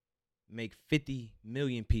make 50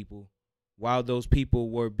 million people while those people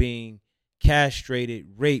were being castrated,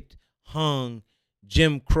 raped, hung,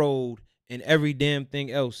 Jim Crowed, and every damn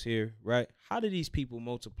thing else here, right? How do these people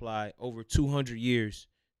multiply over 200 years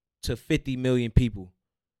to 50 million people?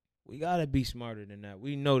 We got to be smarter than that.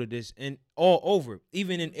 We know that this, and all over,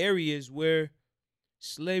 even in areas where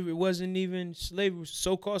so-called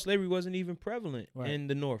slavery wasn't even prevalent in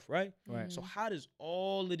the North, right? Right. So how does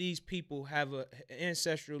all of these people have an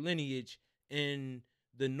ancestral lineage in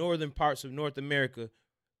the northern parts of North America?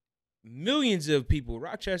 Millions of people.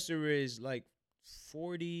 Rochester is like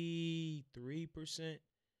 43%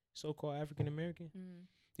 so-called African American.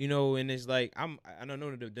 You know, and it's like I don't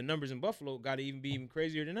know the numbers in Buffalo got to even be even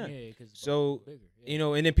crazier than that. Yeah, because So bigger. Yeah. you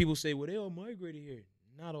know, and then people say, well, they all migrated here.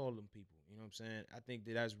 Not all of them people. You know what I'm saying? I think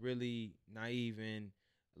that's really naive and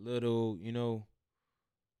a little, you know,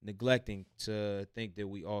 neglecting to think that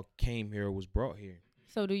we all came here or was brought here.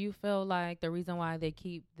 So do you feel like the reason why they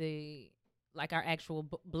keep our actual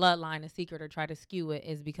bloodline a secret or try to skew it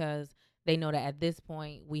is because they know that at this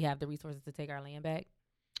point we have the resources to take our land back?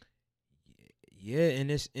 Yeah, and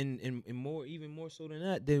it's and more, even more so than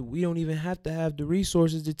that we don't even have to have the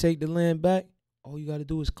resources to take the land back. All you got to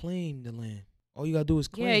do is claim the land. All you got to do is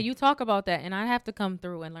claim. Yeah, you talk about that, and I have to come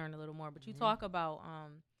through and learn a little more. But you talk about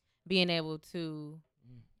being able to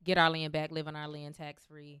get our land back, live on our land tax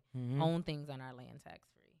free, own things on our land tax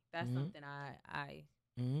free. That's something I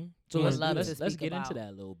So would love to let's speak get about. into that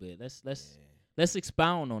a little bit. Let's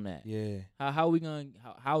expound on that. Yeah. How we gonna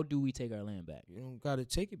how do we take our land back? You don't got to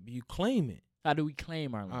take it, but you claim it. How do we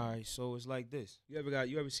claim our land? All right, so it's like this. You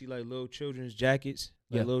ever see like little children's jackets,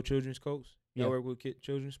 like Yeah. little children's coats? Y'all Yeah. work with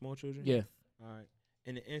children, small children? Yeah. All right.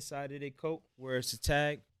 And the inside of their coat, where it's a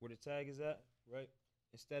tag, where the tag is at, right?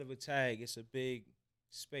 Instead of a tag, it's a big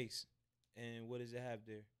space. And what does it have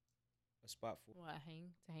there? A spot for? What,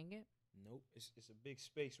 hang it? Nope. It's a big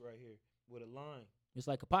space right here with a line. It's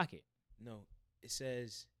like a pocket. No, it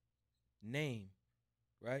says name,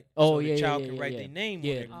 right? Oh, so yeah, the yeah, child yeah, can yeah, write yeah. their name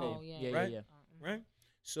Yeah. on their Oh, coat, yeah, yeah, right? yeah. Right?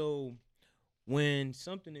 So when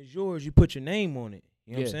something is yours, you put your name on it.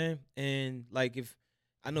 You know what I'm Yeah. saying? And like if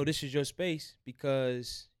I know this is your space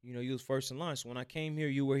because you know you was first in line. So when I came here,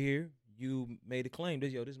 you were here. You made a claim.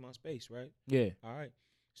 This is my space, right? Yeah. All right.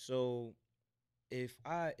 So if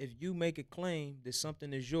you make a claim that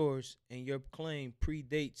something is yours and your claim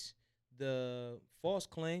predates the false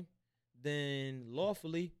claim, then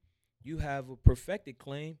lawfully you have a perfected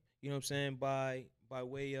claim, you know what I'm saying, by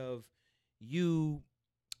way of you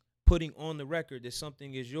putting on the record that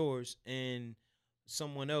something is yours and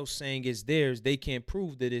someone else saying it's theirs. They can't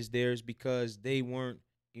prove that it's theirs because they weren't,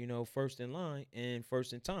 you know, first in line and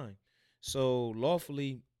first in time. So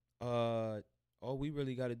lawfully, all we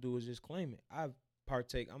really got to do is just claim it. I'm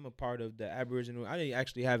a part of the Aboriginal. I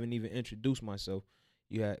actually haven't even introduced myself.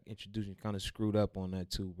 You had introduced me, kind of screwed up on that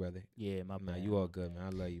too, brother. Yeah, my Nah, bad. you all good, man. I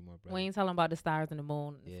love you, my brother. We ain't telling about the stars and the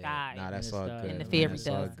moon, and the Yeah, sky, nah, that's And the all stars. good. and the man. fairy That's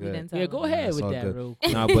all dust. We good. didn't tell Yeah, them. go ahead That's with all that, good. bro.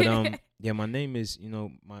 Nah, but yeah, my name is, you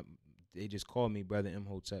know, they just call me Brother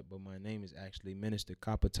Imhotep, but my name is actually Minister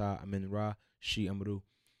Kapata Amin Ra Shi Amru.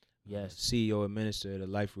 Yes. CEO and Minister of the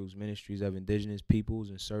Life Roots Ministries of Indigenous Peoples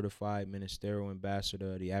and Certified Ministerial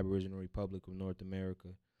Ambassador of the Aboriginal Republic of North America.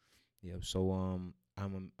 Yeah, so I'm a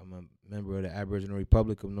member of the Aboriginal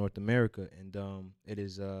Republic of North America, and it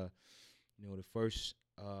is you know, the first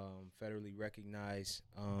federally recognized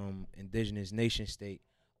indigenous nation state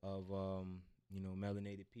of you know,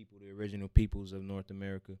 melanated people, the original peoples of North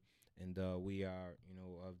America, and we are, you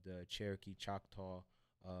know, of the Cherokee Choctaw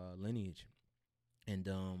lineage. And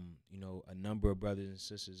you know, a number of brothers and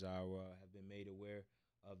sisters have been made aware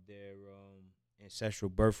of their ancestral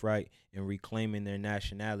birthright and reclaiming their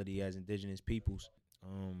nationality as indigenous peoples.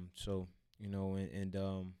 So you know, and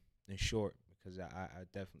in short, because I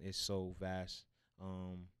definitely, it's so vast.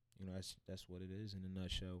 You know, that's what it is in a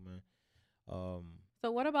nutshell, man.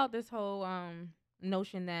 So what about this whole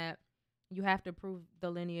notion that you have to prove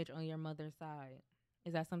the lineage on your mother's side?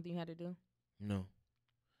 Is that something you had to do? No,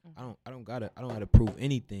 Okay. I don't gotta prove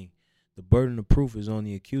anything. The burden of proof is on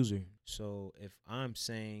the accuser. So if I'm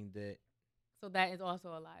saying that, So that is also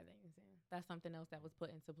a lie that you're saying. That's something else that was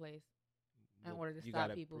put into place in order to you stop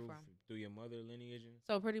gotta people prove from. through your mother lineage.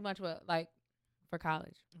 So pretty much what, like, for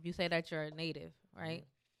college. If you say that you're a native, right?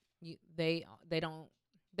 They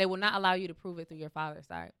will not allow you to prove it through your father's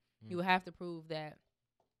side. You will have to prove that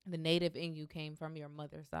the native in you came from your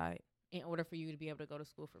mother's side in order for you to be able to go to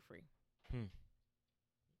school for free.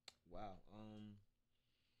 Wow.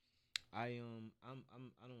 I don't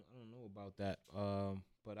know about that.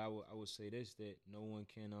 But I would say this, that no one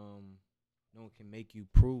can make you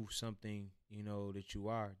prove something, you know, that you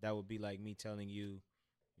are. That would be like me telling you,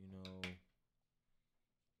 you know,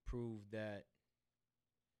 prove that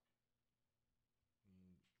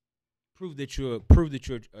you're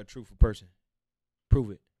a truthful person.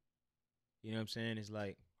 Prove it. You know what I'm saying? It's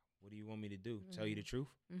like, what do you want me to do? Tell you the truth?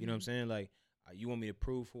 You know what I'm saying? Like, you want me to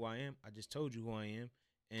prove who I am? I just told you who I am,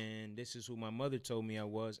 and this is who my mother told me I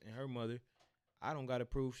was, and her mother. I don't gotta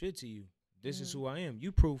prove shit to you. This is who I am.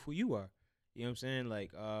 You prove who you are. You know what I'm saying?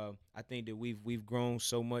 Like, I think that we've grown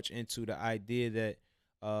so much into the idea that,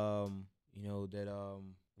 you know, that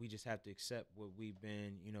we just have to accept what we've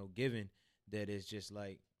been, you know, given. That it's just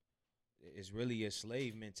like, it's really a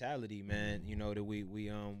slave mentality, man. You know, that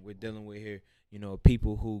we're dealing with here. You know,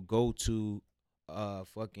 people who go to a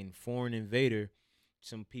fucking foreign invader,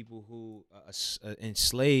 some people who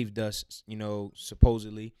enslaved us, you know,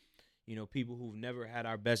 supposedly, you know, people who've never had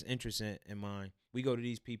our best interests in mind. We go to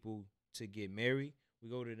these people to get married. We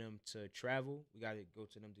go to them to travel. We got to go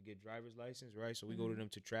to them to get driver's license, right? So we go to them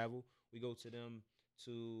to travel. We go to them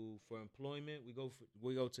for employment. We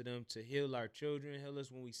go to them to heal our children, heal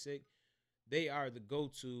us when we sick. They are the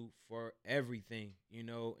go-to for everything, you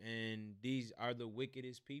know, and these are the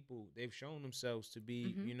wickedest people. They've shown themselves to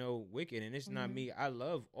be, you know, wicked, and it's not me. I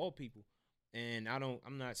love all people, and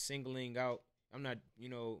I'm not singling out, I'm not, you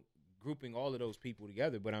know, grouping all of those people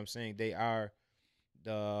together, but I'm saying they are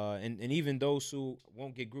and even those who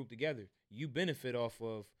won't get grouped together, you benefit off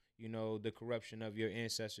of, you know, the corruption of your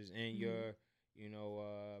ancestors and your, you know,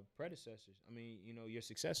 predecessors. I mean, you know, your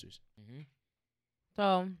successors.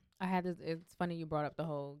 So I had this. It's funny you brought up the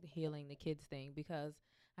whole healing the kids thing, because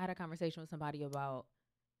I had a conversation with somebody about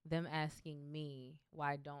them asking me,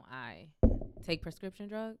 why don't I take prescription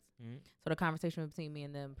drugs? So the conversation between me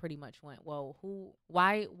and them pretty much went, well,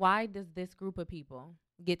 why does this group of people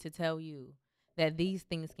get to tell you that these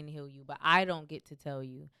things can heal you, but I don't get to tell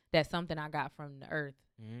you that something I got from the earth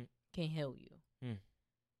can heal you?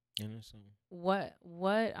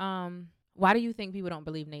 Why do you think people don't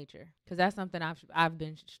believe nature? Because that's something I've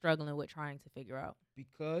been struggling with trying to figure out.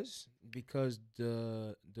 Because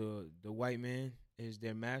the white man is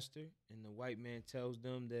their master, and the white man tells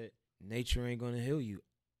them that nature ain't gonna heal you.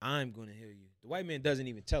 I'm gonna heal you. The white man doesn't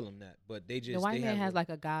even tell them that, but the white man has like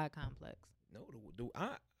a God complex. No,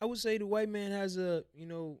 I would say the white man has a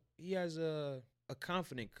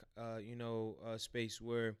confident space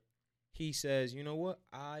where he says, you know what,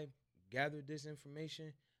 I gathered this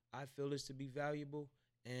information. I feel this to be valuable,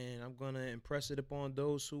 and I'm gonna impress it upon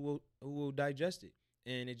those who will digest it.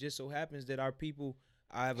 And it just so happens that our people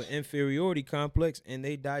have an inferiority complex, and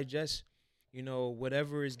they digest, you know,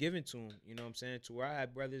 whatever is given to them. You know what I'm saying? To where I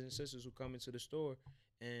have brothers and sisters who come into the store,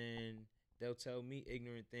 and they'll tell me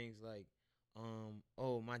ignorant things like,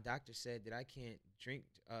 oh, my doctor said that I can't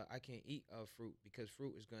eat fruit because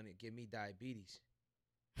fruit is gonna give me diabetes.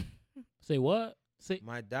 Say what?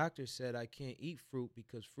 My doctor said I can't eat fruit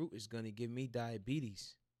because fruit is going to give me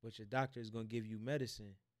diabetes, but your doctor is going to give you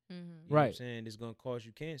medicine. You know what I'm saying? It's going to cause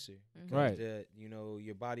you cancer. Because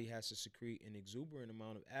your body has to secrete an exuberant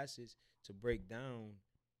amount of acids to break down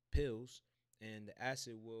pills, and the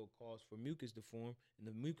acid will cause for mucus to form, and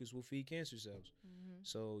the mucus will feed cancer cells.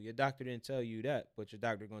 So your doctor didn't tell you that, but your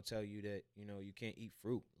doctor going to tell you that, you know, you can't eat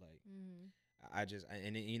fruit. Like,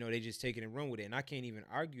 they just take it and run with it. And I can't even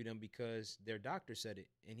argue them because their doctor said it,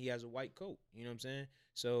 and he has a white coat. You know what I'm saying?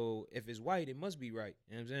 So if it's white, it must be right.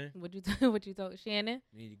 You know what I'm saying? What you told Shannon?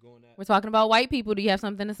 You need to go on that. We're talking about white people. Do you have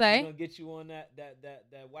something to say? I'm gonna get you on that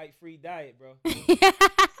white free diet, bro.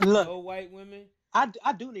 Look, no white women. I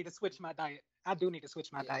do need to switch my diet. I do need to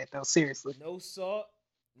switch my diet though. Seriously. No salt,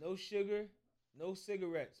 no sugar, no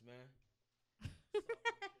cigarettes, man.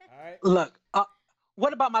 All right. Look,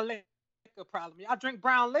 what about my liquor problem? I drink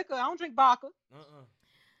brown liquor. I don't drink vodka.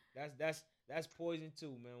 That's poison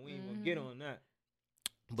too, man. We ain't gonna get on that.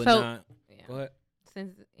 But go ahead.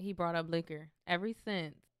 Since he brought up liquor, ever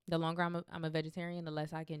since, the longer I'm a vegetarian, the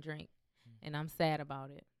less I can drink, and I'm sad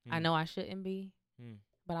about it. I know I shouldn't be,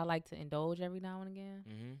 but I like to indulge every now and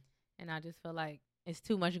again, and I just feel like it's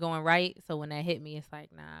too much going right. So when that hit me, it's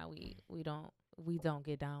like, nah, we don't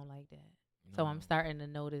get down like that. No. So I'm starting to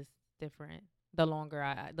notice different The longer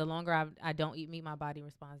I don't eat meat, my body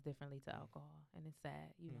responds differently to alcohol, and it's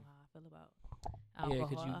sad. You know how I feel about Yeah,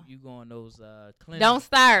 alcohol. because you go on those cleanses. Don't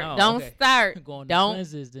start. Oh, Don't okay. start. Go on Don't. the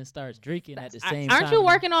cleanses, then starts drinking at the same time. Aren't you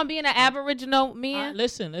working on being an Aboriginal man?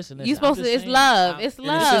 Listen. You supposed I'm to. just It's saying, love. I'm- It's And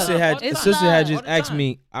love. the sister had It's the sister had love. just All the asked time.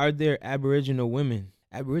 me, "Are there Aboriginal women?"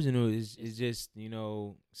 Aboriginal is just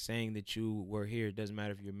saying that you were here. It doesn't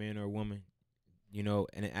matter if you're a man or a woman,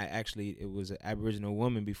 And it was an Aboriginal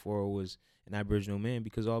woman before it was an Aboriginal man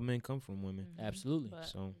because all men come from women. Mhm. Absolutely. But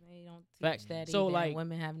So- they don't teach Facts. that So, either, like- and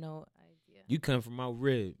women have no idea. You come from my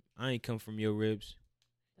rib. I ain't come from your ribs.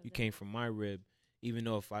 You Doesn't- came from my rib. Even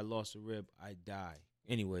though if I lost a rib, I die.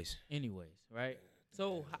 Anyways. Anyways, right?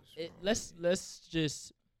 So let's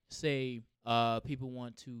just say people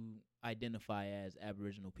want to identify as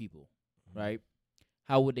Aboriginal people, right?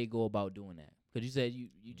 How would they go about doing that? Because you said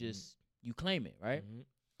you just you claim it, right? Mhm.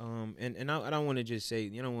 And I don't want to just say,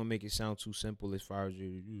 you don't want to make it sound too simple as far as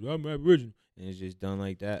I'm Aboriginal and it's just done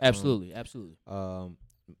like that. Absolutely.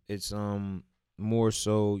 It's more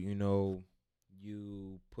so,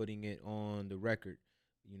 you putting it on the record,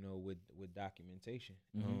 with documentation.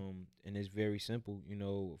 Mhm. And it's very simple,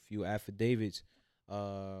 a few affidavits,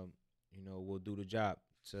 will do the job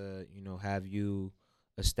to, have you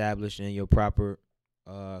established in your proper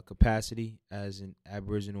capacity as an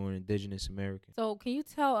Aboriginal or Indigenous American. So, can you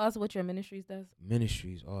tell us what your ministries does?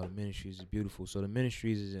 Ministries. The ministries is beautiful. So the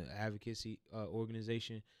ministries is an advocacy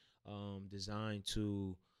organization designed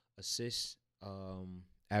to assist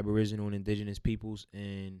Aboriginal and Indigenous peoples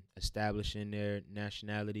in establishing their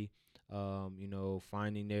nationality,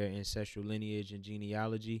 finding their ancestral lineage and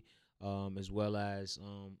genealogy, as well as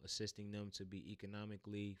assisting them to be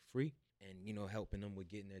economically free and, helping them with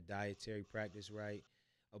getting their dietary practice right.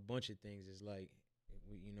 A bunch of things is like,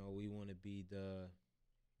 we want to be the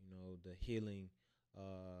healing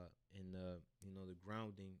and the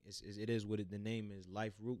grounding. It is what the name is,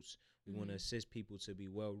 Life Roots. We want to assist people to be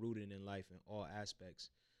well rooted in life in all aspects.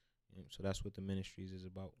 So that's what the ministries is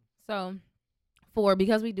about. So,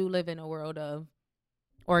 because we do live in a world of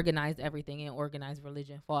organized everything and organized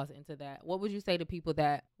religion falls into that, what would you say to people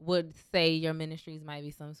that would say your ministries might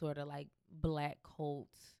be some sort of like black cult,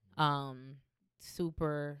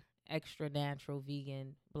 super extra natural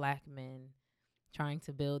vegan black men trying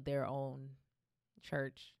to build their own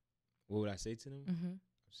church? What would I say to them? Mm-hmm.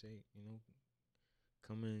 Say,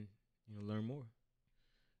 come and learn more.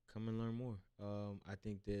 Come and learn more. I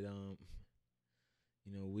think that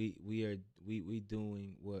we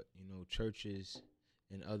doing what churches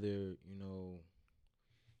and other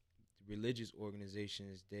religious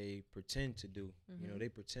organizations they pretend to do. Mhm. They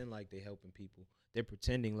pretend like they're helping people. They're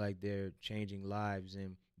pretending like they're changing lives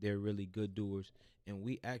and they're really good doers, and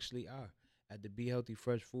we actually are. At the Be Healthy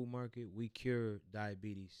Fresh Food Market, we cure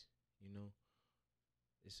diabetes.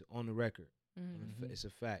 It's on the record. Mm-hmm. It's a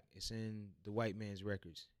fact. It's in the white man's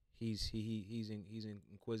records. He's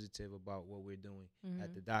inquisitive about what we're doing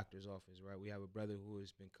at the doctor's office, right? We have a brother who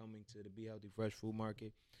has been coming to the Be Healthy Fresh Food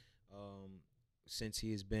Market since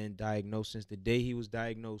he has been diagnosed. Since the day he was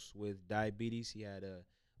diagnosed with diabetes, he had a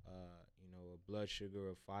blood sugar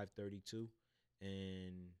of 532,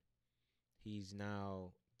 and he's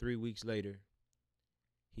now 3 weeks later.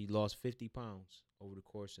 He lost 50 pounds over the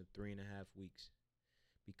course of 3.5 weeks.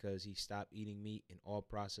 Because he stopped eating meat and all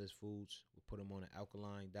processed foods. We put him on an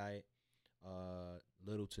alkaline diet,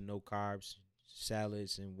 little to no carbs,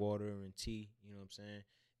 salads and water and tea, you know what I'm saying?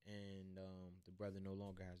 And the brother no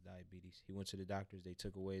longer has diabetes. He went to the doctors. They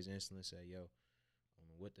took away his insulin, said, yo, I don't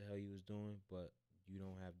know what the hell you was doing, but you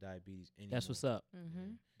don't have diabetes anymore. That's what's up.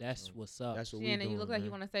 Mm-hmm. That's So what's up. That's what we Shannon, doing, you look like man.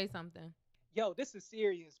 you want to say something. Yo, this is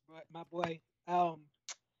serious, my boy. All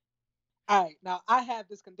right, now I have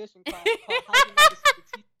this condition called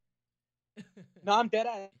hydronegativity. No, I'm dead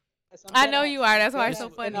ass. I know you are. That's why it's so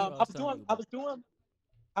And, funny. I was doing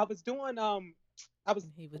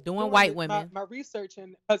white women. my research,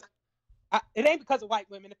 and it ain't because of white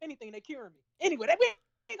women. If anything, they curing me. Anyway, we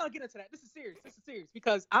ain't gonna get into that. This is serious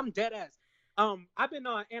because I'm dead ass. I've been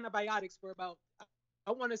on antibiotics for about,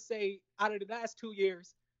 I want to say, out of the last 2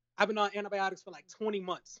 years, I've been on antibiotics for like 20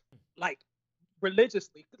 months, like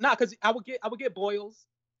religiously. Nah, because I would get boils,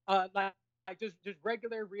 like just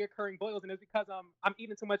regular reoccurring boils, and it's because I'm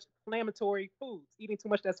eating too much inflammatory foods, eating too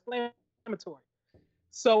much that's inflammatory.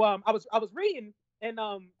 So I was reading, and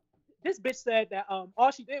this bitch said that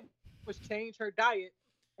all she did was change her diet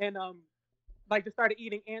and like just started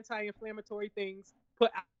eating anti-inflammatory things,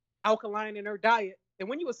 put alkaline in her diet. And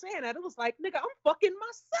when you were saying that, it was like, nigga, I'm fucking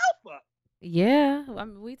myself up. Yeah, I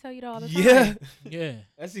mean, we tell you that all the time. Yeah. Yeah.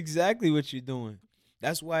 That's exactly what you're doing.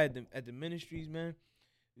 That's why at the ministries, man,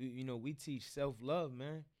 we teach self-love,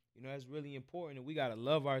 man. That's really important, and we gotta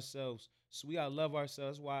love ourselves. So we gotta love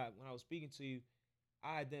ourselves. That's why when I was speaking to you,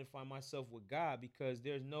 I identify myself with God, because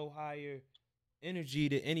there's no higher energy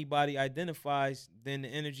that anybody identifies than the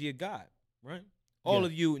energy of God, right? All Yeah.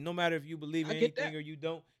 of you, no matter if you believe in I get anything that. or you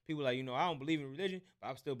don't, people like, I don't believe in religion, but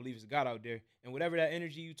I still believe it's God out there. And whatever that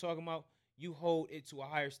energy you talking about, you hold it to a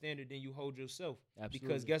higher standard than you hold yourself. Because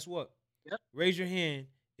Absolutely. guess what? Yep. Raise your hand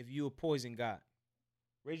if you would poison God.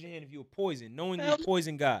 Raise your hand if you would poison, knowingly Hell,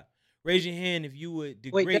 poison God. Raise your hand if you would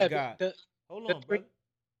wait, degrade Dev, God. Hold the on, screen, brother.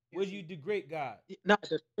 Would you degrade God? no,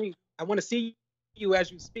 the screen. I want to see you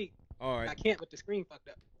as you speak. All I right. can't with the screen fucked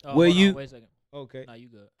up. Oh, Will hold you- on, wait a second. Okay. No, you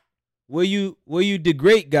good. Will you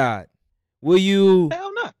degrade God? Will you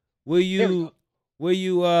Hell no. will There we you go. will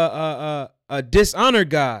you dishonor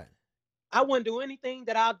God? I wouldn't do anything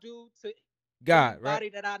that I'll do to God, anybody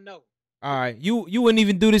right? that I know. All right. You wouldn't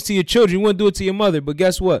even do this to your children. You wouldn't do it to your mother. But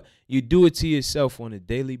guess what? You do it to yourself on a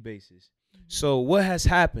daily basis. So what has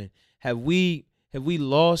happened? Have we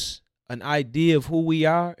lost an idea of who we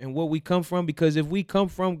are and what we come from? Because if we come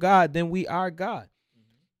from God, then we are God,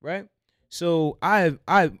 right? So I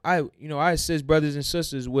assist brothers and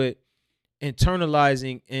sisters with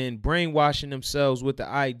internalizing and brainwashing themselves with the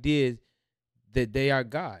idea that they are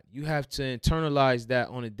God. You have to internalize that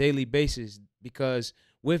on a daily basis, because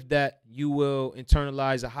with that, you will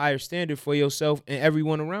internalize a higher standard for yourself and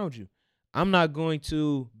everyone around you. I'm not going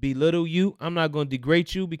to belittle you. I'm not going to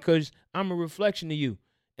degrade you, because I'm a reflection of you.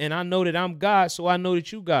 And I know that I'm God, so I know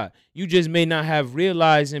that you God. You just may not have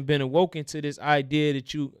realized and been awoken to this idea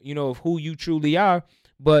that of who you truly are,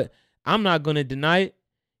 but I'm not going to deny it.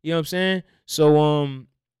 You know what I'm saying?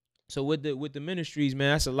 So with the ministries,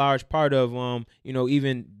 man, that's a large part of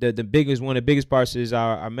even the biggest one of the biggest parts is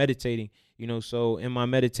our meditating. So in my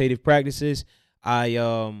meditative practices, I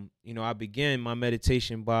begin my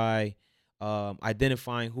meditation by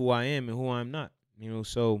identifying who I am and who I'm not.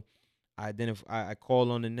 So I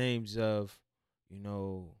call on the names of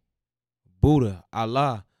Buddha,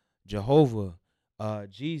 Allah, Jehovah,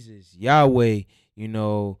 Jesus, Yahweh,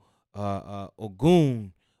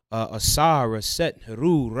 Ogun, Asar, Set,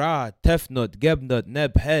 Heru, Ra, Tefnut, Gebnut,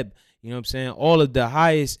 Neb, Heb. You know what I'm saying? All of the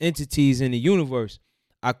highest entities in the universe,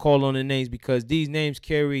 I call on the names, because these names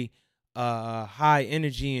carry high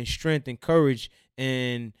energy and strength and courage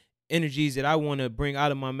and energies that I want to bring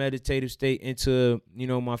out of my meditative state into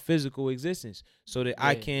my physical existence, so that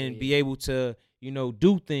I can be able to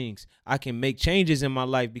do things. I can make changes in my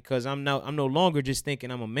life, because I'm no longer just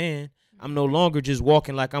thinking I'm a man. I'm no longer just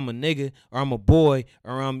walking like I'm a nigga or I'm a boy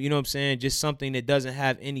or I'm just something that doesn't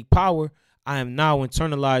have any power. I am now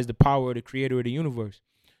internalized the power of the creator of the universe.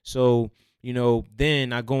 So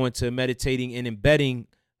then I go into meditating and embedding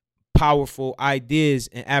powerful ideas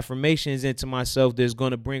and affirmations into myself that's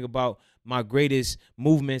going to bring about my greatest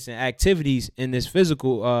movements and activities in this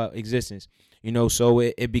physical existence. So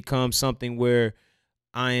it becomes something where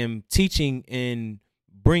I am teaching and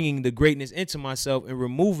bringing the greatness into myself and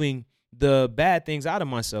removing the bad things out of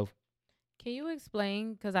myself. Can you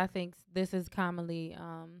explain? Because I think this is commonly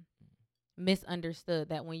misunderstood,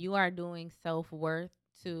 that when you are doing self-worth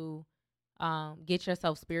to get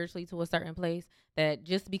yourself spiritually to a certain place, that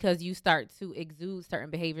just because you start to exude certain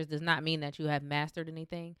behaviors does not mean that you have mastered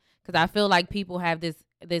anything. Because I feel like people have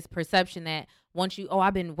this perception that once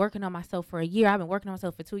I've been working on myself for a year, I've been working on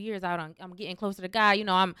myself for 2 years, I'm getting closer to God,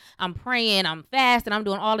 I'm praying, I'm fasting, I'm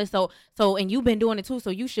doing all this, so and you've been doing it too,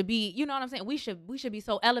 so you should be, you know what I'm saying, we should be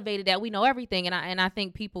so elevated that we know everything. And I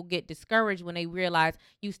think people get discouraged when they realize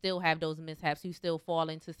you still have those mishaps, you still fall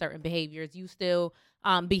into certain behaviors, you still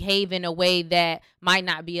behave in a way that might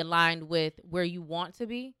not be aligned with where you want to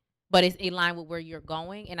be, but it's in line with where you're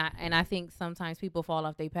going. And I think sometimes people fall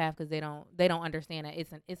off their path because they don't understand that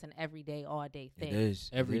it's an everyday, all day thing. It is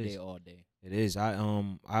Every it day, is. all day. It is. I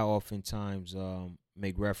oftentimes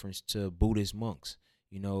make reference to Buddhist monks.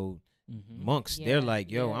 Mm-hmm. Monks, Yeah, they're like,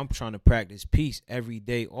 yo, yeah. I'm trying to practice peace every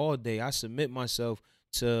day, all day. I submit myself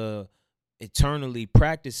to eternally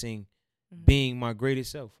practicing Mhm. being my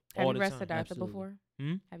greatest self Have all you the read time. Siddhartha Absolutely. before?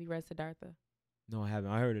 Hmm? Have you read Siddhartha? No, I haven't.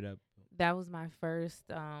 I heard of that. That was my first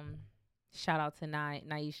shout out to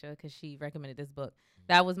Naisha, because she recommended this book.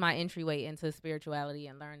 That was my entryway into spirituality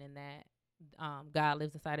and learning that God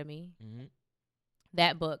lives inside of me. Mm-hmm.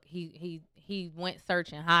 That book, he went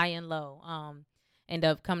searching high and low. Ended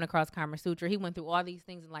up coming across Kama Sutra. He went through all these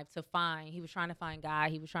things in life he was trying to find God.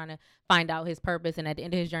 He was trying to find out his purpose, and at the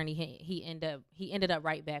end of his journey, he ended up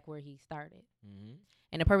right back where he started. Mm-hmm.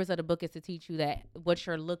 And the purpose of the book is to teach you that what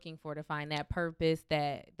you're looking for, to find that purpose,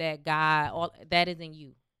 that God, all that is in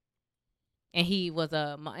you. And he was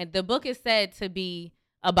and the book is said to be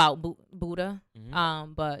about Buddha.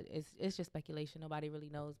 Mhm. But it's just speculation. Nobody really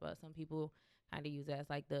knows. But some people kind of use it as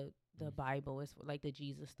like the Bible. It's like the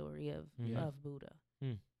Jesus story of Yeah. of Buddha.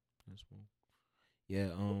 That's cool. Yeah.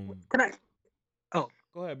 Can I? Oh,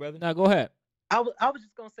 Go ahead, brother. Now go ahead. I was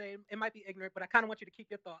just gonna say it might be ignorant, but I kind of want you to keep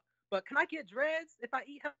your thought. But can I get dreads if I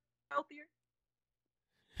eat healthier?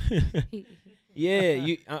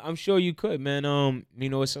 Yeah, I'm sure you could, man.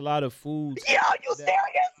 It's a lot of foods. Yo, you that-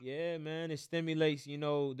 serious? Yeah, man. It stimulates,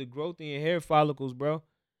 the growth in your hair follicles, bro.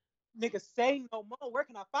 Nigga, say no more. Where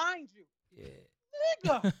can I find you? Yeah.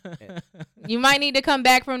 Nigga, You might need to come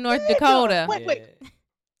back from North Nigga, Dakota. wait.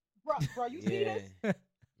 bro, you see Yeah. this?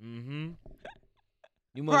 Mm-hmm.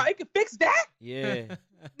 You Bro, must. it can fix that. Yeah.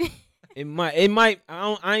 It might.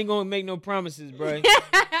 I ain't gonna make no promises, bro.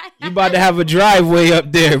 You about to have a driveway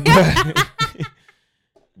up there, bro.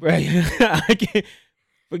 Bro, I can't.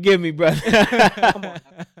 Forgive me, brother. Come on.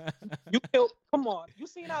 Come on. You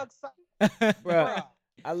seen how excited? Bro,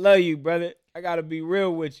 I love you, brother. I gotta be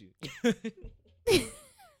real with you.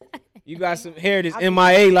 You got some hair that's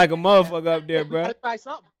MIA like a motherfucker up there, bro. Gotta try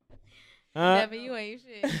something. Huh? Never, you ain't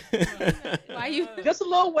shit. Why you? Just a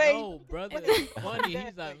little way. No, brother. Funny.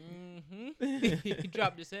 He's like, he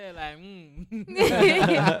dropped his head like,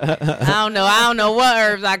 I don't know what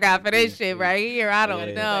herbs I got for this shit right here. I don't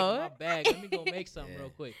Yeah. know. My bag. Let me go make something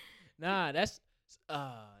real quick. Nah, that's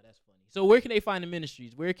funny. So where can they find the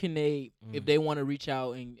ministries? Where can they, if they want to reach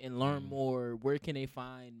out and learn more, where can they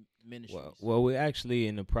find ministries? Well, we're actually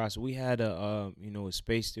in the process. We had a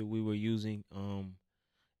space that we were using,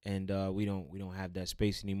 and we don't have that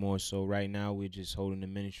space anymore. So right now we're just holding the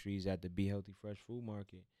ministries at the Be Healthy Fresh Food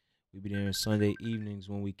Market. We be there on Sunday evenings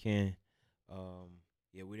when we can.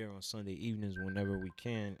 We're there on Sunday evenings whenever we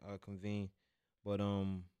can convene. But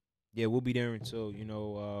we'll be there until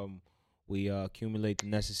we accumulate the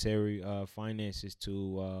necessary finances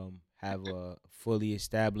to have a fully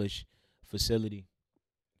established facility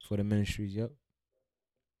for the ministries. Yep.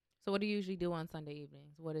 So what do you usually do on Sunday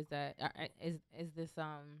evenings? What is that? Is this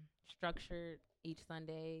structured each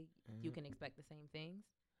Sunday? You can expect the same things.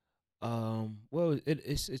 Well,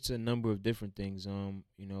 it's a number of different things.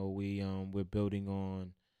 We're building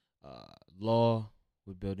on law.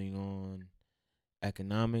 We're building on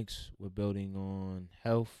economics. We're building on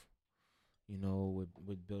health.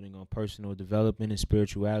 We're building on personal development and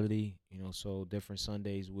spirituality. So different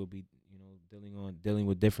Sundays we'll be dealing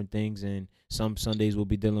with different things, and some Sundays we'll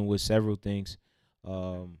be dealing with several things.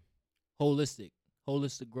 Holistic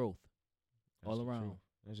growth all That's around. true.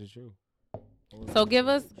 That's the truth. So give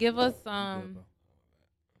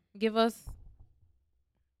us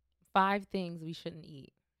 5 things we shouldn't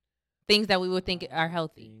eat. Things that we would think are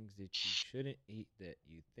healthy. Things that you shouldn't eat that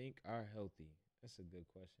you think are healthy. That's a good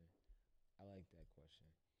question. I like that question.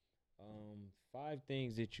 5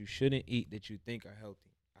 things that you shouldn't eat that you think are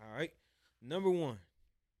healthy. All right. Number 1,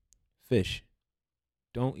 fish.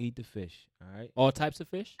 Don't eat the fish. All right. All types of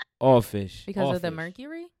fish? All fish. Because all of the fish.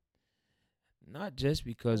 mercury? Not just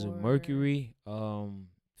because of Or- mercury.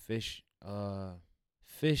 Fish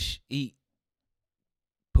eat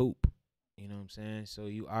poop. You know what I'm saying? So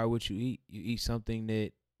you are what you eat. You eat something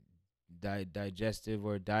that digestive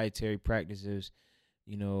or dietary practices,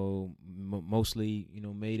 mostly,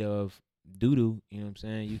 made of doo-doo. You know what I'm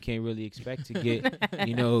saying? You can't really expect to get,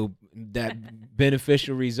 that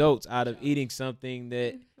beneficial results out of eating something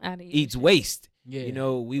that eats waste. Yeah.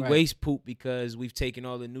 We right. waste poop because we've taken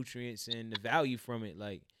all the nutrients and the value from it.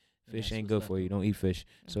 Like, fish that's ain't what's good left for you. over. Don't eat fish.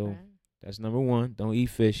 So Okay. that's number 1. Don't eat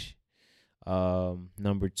fish.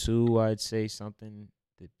 Number 2, I'd say something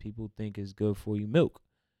that people think is good for you. Milk.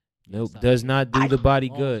 Milk Yes, does not do the body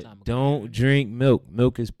Long good. time ago. Don't drink milk.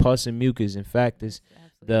 Milk is pus and mucus. In fact,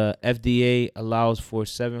 Absolutely. the FDA allows for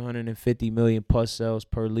 750 million pus cells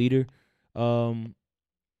per liter. And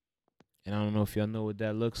I don't know if y'all know what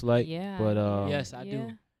that looks like. Yeah. But Yes, I do.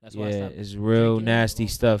 Yeah. That's why I yeah, stopped it's real drinking milk a nasty long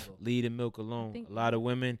time stuff. ago. Leave the milk alone. think- A lot of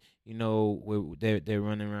women, they're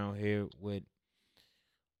running around here with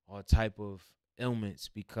all type of ailments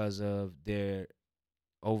because of their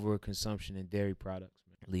overconsumption in dairy products.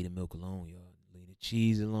 Leave the milk alone, y'all. Leave the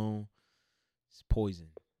cheese alone. It's poison.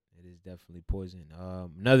 It is definitely poison.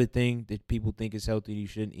 Another thing that people think is healthy you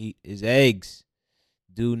shouldn't eat is eggs.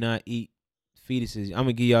 Do not eat fetuses. I'm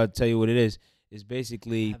gonna tell you what it is. It's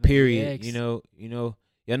basically Haven't ate period. eggs.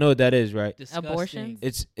 Y'all know what that is, right? Disgusting. Abortion?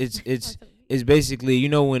 It's basically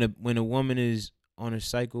when a woman is on her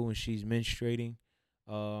cycle and she's menstruating,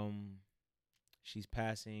 she's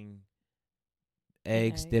passing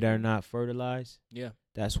eggs that are not fertilized. Yeah.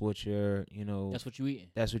 That's what you're That's what you eating.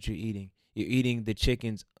 That's what you're eating. You're eating the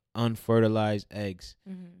chicken's unfertilized eggs.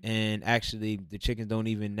 And actually, the chickens don't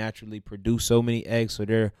even naturally produce so many eggs, so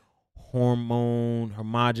they're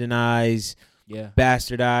homogenized,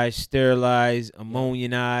 bastardized, sterilized,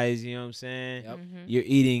 ammonianized. You know what I'm saying? Yep. You're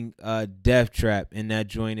eating a death trap, and that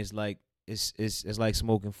joint is like it's like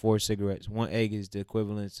smoking 4 cigarettes. One egg is the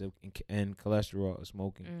equivalent of in cholesterol of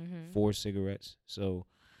smoking 4 cigarettes. So,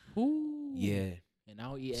 yeah, and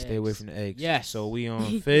I'll eat stay away from the eggs. Yes. So we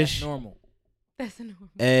on fish, That's normal. That's normal.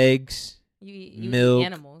 eggs, You milk. eat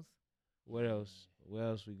animals. What else? Where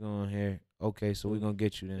else we going here? Okay, so we're gonna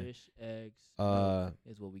get you then. Fish, eggs, milk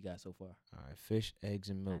is what we got so far. All right, fish, eggs,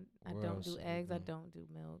 and milk. I Where don't else do are we eggs. I going? don't do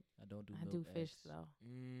milk. I don't do I milk, do fish eggs. though.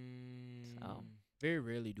 So Very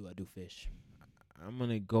rarely do I do fish. I'm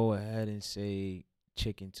gonna go ahead and say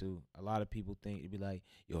chicken too. A lot of people think it'd be like,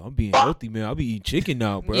 yo, I'm being healthy, man. I'll be eating chicken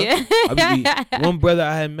now, bro. Yeah. One brother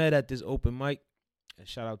I had met at this open mic. And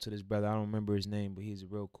shout out to this brother. I don't remember his name, but he's a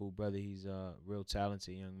real cool brother. He's a real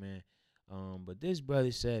talented young man. But this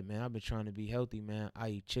brother said, man, I've been trying to be healthy, man. I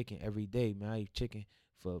eat chicken every day, man. I eat chicken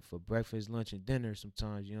for breakfast, lunch, and dinner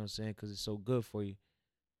sometimes, you know what I'm saying? Because it's so good for you.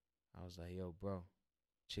 I was like, yo, bro,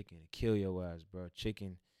 chicken will kill your ass, bro.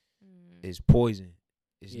 Chicken is poison.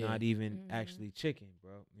 It's not even actually chicken,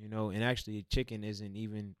 bro. You know, and actually chicken isn't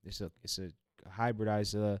even, it's a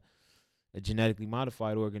hybridized, a genetically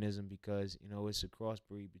modified organism because, you know, it's a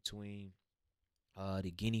crossbreed between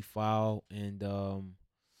the guinea fowl and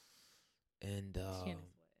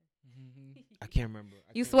I can't remember.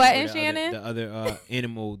 You sweating, Shannon? The other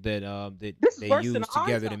animal that This is they worse than use the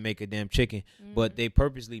together to Einstein. make a damn chicken. But they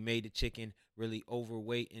purposely made the chicken really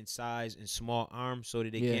overweight in size and small arms so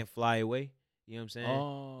that they can't fly away. You know what I'm saying?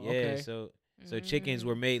 Oh, yeah. okay. So chickens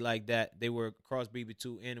were made like that. They were crossbreed with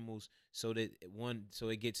two animals so that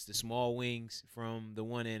it gets the small wings from the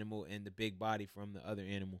one animal and the big body from the other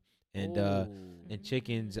animal. And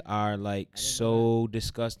chickens are like so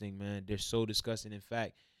disgusting, man. They're so disgusting. In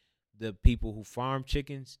fact, the people who farm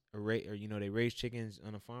chickens or they raise chickens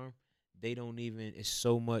on a farm, they don't even. It's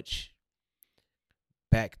so much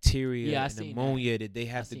bacteria and ammonia that they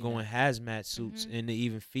have to go in hazmat suits and to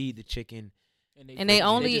even feed the chicken. And they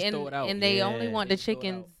only just throw it out. only want the They just throw it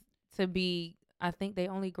chickens out. to be. I think they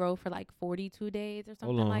only grow for like 42 days or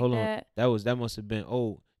something Hold on. that. That must have been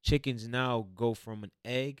old. Chickens now go from an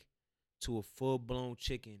egg to a full blown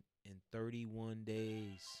chicken in 31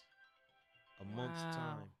 days, a month's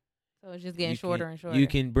time. So it's just getting shorter and shorter. You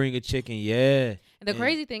can bring a chicken, yeah. And the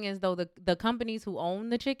crazy thing is though, the companies who own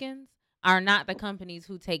the chickens are not the companies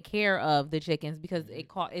who take care of the chickens because it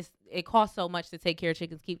costs so much to take care of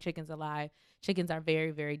chickens, keep chickens alive. Chickens are very,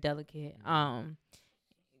 very delicate.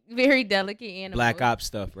 Very delicate animals. Black Ops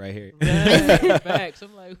stuff right here. Facts.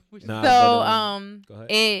 I'm like, go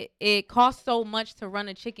ahead. It costs so much to run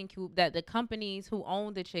a chicken coop that the companies who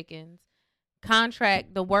own the chickens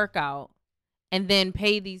contract the workout and then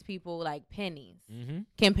pay these people like pennies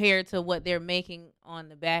compared to what they're making on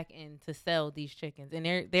the back end to sell these chickens. And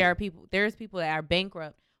there's people that are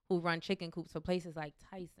bankrupt who run chicken coops for places like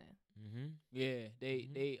Tyson. Yeah,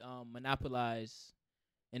 they monopolize.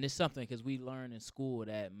 And it's something because we learn in school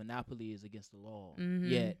that monopoly is against the law.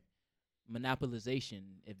 Yet monopolization,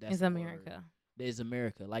 if that's is America, is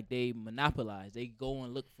America. Like they monopolize. They go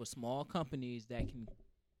and look for small companies that can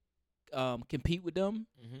compete with them,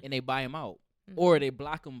 and they buy them out, or they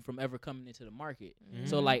block them from ever coming into the market.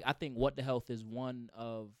 So like I think What the Health is one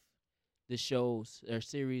of the shows or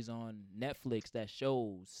series on Netflix that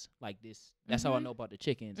shows like this. That's how I know about the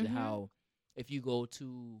chickens and how if you go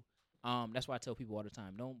to that's why I tell people all the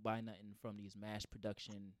time, don't buy nothing from these mass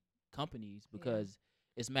production companies because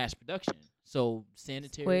it's mass production. So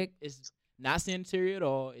sanitary, it's not sanitary at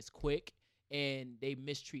all. It's quick, and they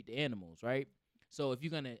mistreat the animals, right? So if you're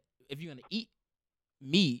gonna eat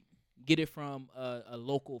meat, get it from a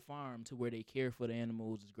local farm to where they care for the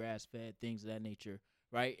animals, it's grass fed, things of that nature,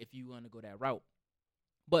 right? If you want to go that route,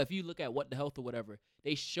 but if you look at What the Health or whatever,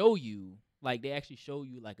 they show you they actually show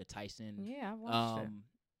you like a Tyson. Yeah, I watched it.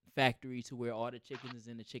 Factory to where all the chickens is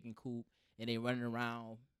in the chicken coop and they running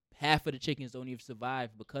around. Half of the chickens don't even survive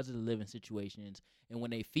because of the living situations. And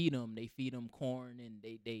when they feed them corn and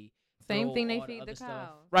they same thing they all feed the stuff.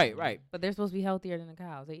 cows. Right. But they're supposed to be healthier than the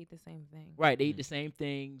cows. They eat the same thing. Right, they eat the same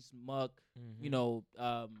things, muck, doo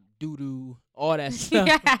doo, all that stuff.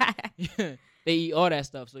 They eat all that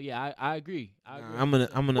stuff. So yeah, I agree. I'm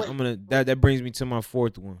gonna that brings me to my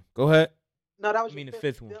fourth one. Go ahead. No, that was the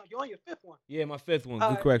fifth one. You're on your fifth one. Yeah, my fifth one.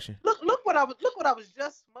 Good correction. Look what I was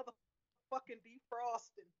just motherfucking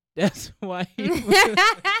defrosting. That's why.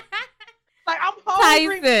 Like I'm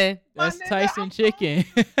hungry. Tyson. That's nigga, Tyson I'm chicken.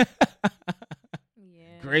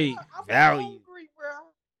 Yeah. Great I'm value. hungry,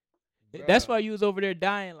 bro. That's why you was over there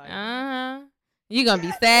dying. Like, You gonna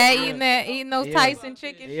be sad Yeah. eating those Yeah. Tyson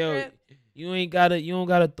chicken Hey, yo, strips. you don't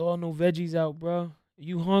gotta throw no veggies out, bro.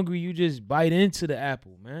 You hungry, you just bite into the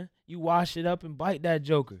apple, man. You wash it up and bite that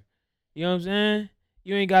joker. You know what I'm saying?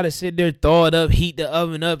 You ain't gotta sit there, thaw it up, heat the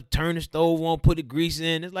oven up, turn the stove on, put the grease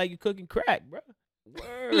in. It's like you cooking crack, bro. Look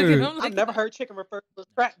at Word. him. I've never heard chicken referred to as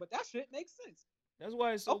crack, but that shit makes sense. That's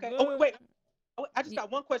why it's so Okay. good. Oh wait. Oh, I just got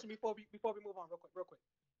one question before we move on, real quick.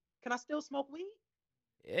 Can I still smoke weed?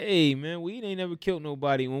 Hey, man, weed ain't never killed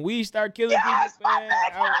nobody. When we start killing Yes, people, man,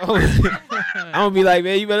 my I'm gonna be like,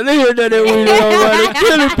 man, you better leave that weed alone. They're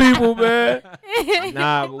killing people, man.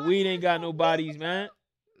 Nah, but weed ain't got no bodies, man.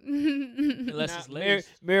 unless it's laced.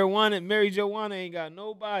 Marijuana, Mary Joanna ain't got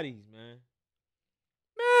no bodies, man.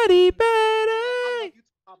 Maddie I Betty. love you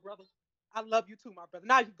too, my brother. I love you too, my brother.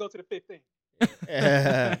 Now you can go to the fifth thing.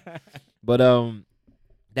 But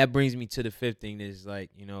that brings me to the fifth thing. Is like,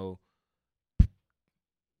 you know,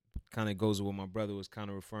 kind of goes with what my brother was kind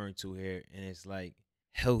of referring to here, and it's like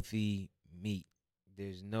healthy meat.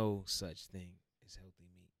 There's no such thing as healthy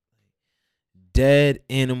meat. Like, dead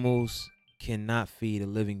animals cannot feed a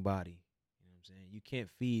living body. You know what I'm saying? You can't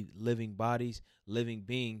feed living bodies, living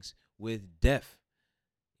beings with death.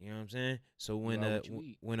 You know what I'm saying? So when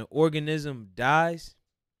an organism dies,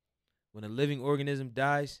 when a living organism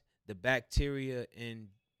dies, the bacteria and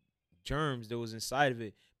germs that was inside of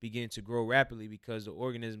it begin to grow rapidly because the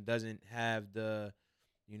organism doesn't have the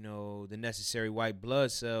necessary white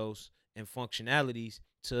blood cells and functionalities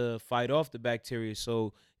to fight off the bacteria.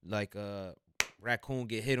 So like a raccoon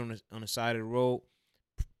get hit on the side of the road,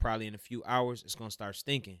 probably in a few hours it's gonna start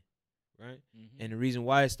stinking, right? Mm-hmm. And the reason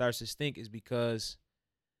why it starts to stink is because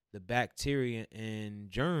the bacteria and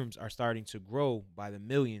germs are starting to grow by the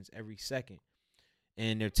millions every second,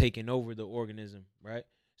 and they're taking over the organism, right?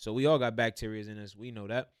 So we all got bacteria in us, we know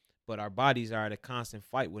that, but our bodies are at a constant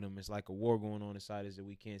fight with them. It's like a war going on inside us that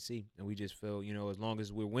we can't see, and we just feel, as long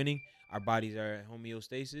as we're winning, our bodies are at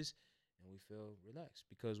homeostasis, and we feel relaxed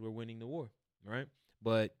because we're winning the war, right?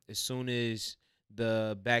 But as soon as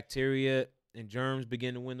the bacteria and germs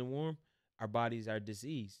begin to win the war, our bodies are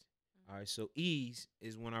diseased. All right, so ease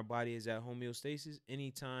is when our body is at homeostasis.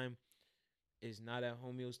 Anytime it's not at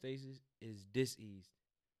homeostasis, is diseased,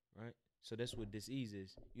 right? So that's what disease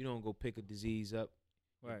is. You don't go pick a disease up.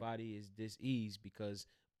 Right. Your body is diseased because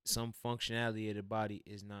some functionality of the body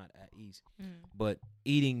is not at ease. But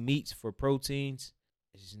eating meats for proteins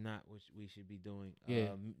is not what we should be doing. Yeah.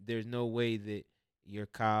 There's no way that your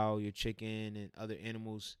cow, your chicken, and other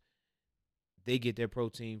animals, they get their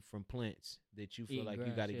protein from plants that you feel Eating like grass,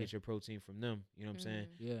 you got to yeah. get your protein from them. You know what I'm saying?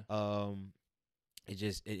 Yeah.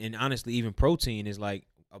 And honestly, even protein is like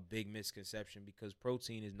a big misconception because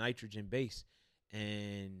protein is nitrogen based,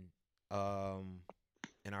 and our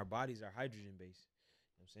bodies are hydrogen based.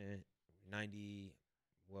 You know what I'm saying?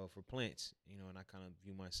 For plants, and I kind of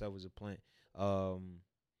view myself as a plant.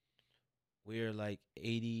 We're like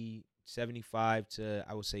 80, 75 to,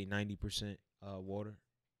 I would say, 90% water.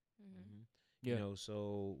 Mm-hmm. Yeah.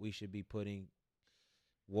 So we should be putting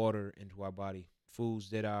water into our body. Foods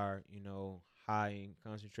that are, high in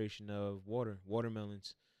concentration of water.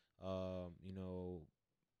 Watermelons,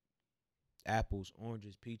 apples,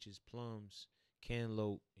 oranges, peaches, plums,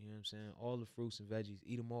 cantaloupe, you know what I'm saying? All the fruits and veggies,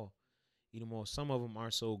 eat them all. Eat them all. Some of them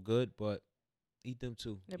aren't so good, but eat them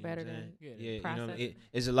too. They're better than Yeah,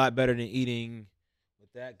 it's a lot better than eating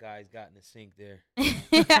what that guy's got in the sink there.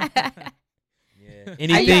 Yeah.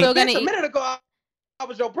 Anything. A minute ago, I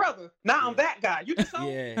was your brother. Now I'm that guy. You just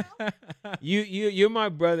you're my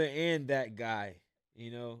brother and that guy.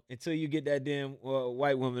 Until you get that damn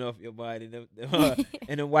white woman off your body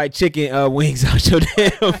and the white chicken wings out your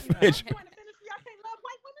damn fridge.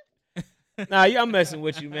 Nah, I'm messing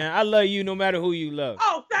with you, man. I love you no matter who you love.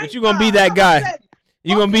 Oh, thank but you gonna be that guy.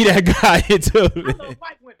 You gonna be that guy too. I love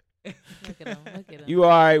white women. Look at him. You all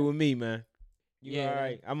right with me, man? You Yeah. all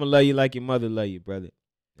right? I'm gonna love you like your mother love you, brother.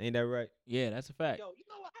 Ain't that right? Yeah, that's a fact. Yo, you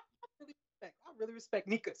know what? I really respect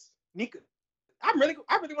Nikas. I really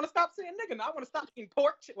want to stop saying nigga now. I want to stop eating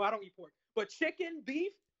pork. Well, I don't eat pork, but chicken,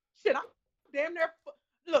 beef, shit. I'm damn near.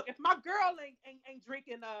 Look, if my girl ain't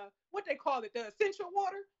drinking what they call it, the essential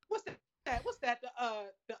water. What's that? What's that?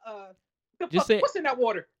 What's in that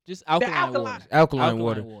water? Just alkaline water. Alkaline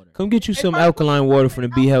water. Come get you some alkaline water from the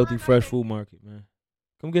Be Healthy Fresh Food Market, man.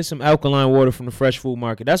 Come get some alkaline water from the Fresh Food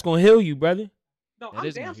Market. That's gonna heal you, brother. No,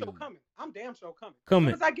 I'm damn sure coming.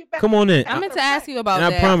 Coming. Come on in. I meant to ask you about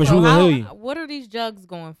and that. I promise we're gonna heal you. What are these jugs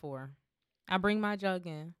going for? I bring my jug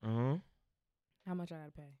in. How much I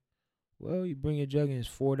gotta pay? Well, you bring your jug in. It's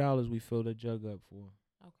 $4. We fill the jug up for.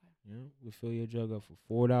 Okay. You know, we fill your jug up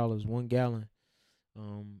for $4, 1 gallon.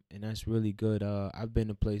 And that's really good. I've been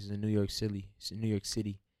to places in New York City,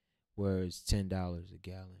 where it's $10 a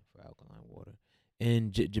gallon for alkaline water.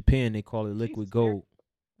 In Japan, they call it liquid Jesus, gold.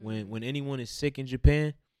 When anyone is sick in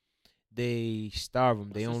Japan, they starve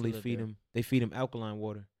them. They sister only lived feed there. them. They feed them alkaline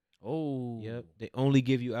water. Oh. Yep. They only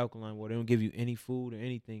give you alkaline water. They don't give you any food or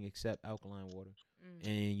anything except alkaline water,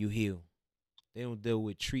 and you heal. They don't deal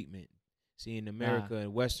with treatment. See, in America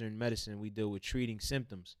and Western medicine, we deal with treating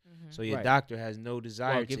symptoms. So your Right. doctor has no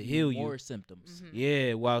desire Well, to give heal more you. symptoms.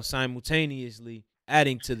 Yeah, while simultaneously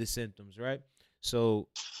adding to the symptoms, right? So,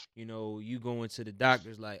 you know, you go into the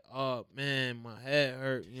doctor's like, oh man, my head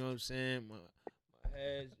hurt. You know what I'm saying? My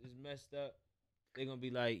head is messed up. They're gonna be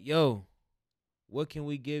like, yo, what can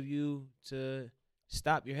we give you to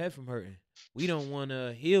stop your head from hurting? We don't want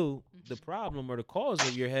to heal the problem or the cause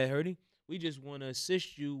of your head hurting. We just want to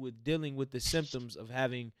assist you with dealing with the symptoms of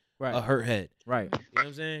having Right. a hurt head. Right. You know what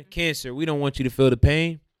I'm saying? Cancer, we don't want you to feel the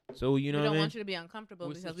pain. So, you know we what I don't mean? want you to be uncomfortable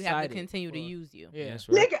We because we have to subsided continue to for- use you. Yeah. That's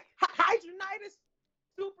right. Nigga, hydronitis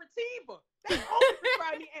suppurativa. They only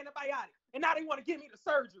prescribed me antibiotics, and now they want to give me the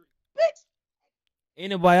surgery. Bitch,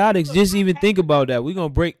 Antibiotics, just even think about that. We're going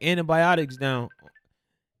to break antibiotics down.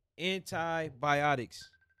 Antibiotics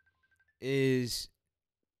is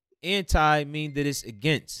anti mean that it's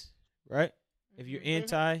against, right? If you're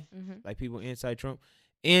anti, like people anti-Trump,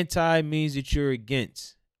 anti means that you're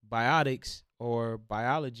against. Biotics or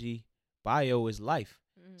biology, bio is life.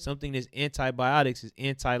 Something that's antibiotics is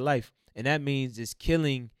anti-life. And that means it's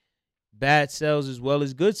killing bad cells as well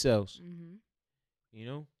as good cells. You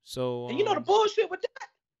know? So and you know the bullshit with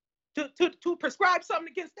that? To prescribe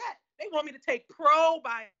something against that, they want me to take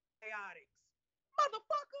probiotics.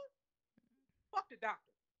 Motherfucker. Fuck the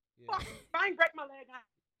doctor. Fuck. If I ain't break my leg,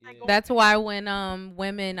 I ain't going. That's why when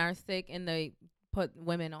women are sick and they put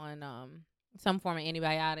women on some form of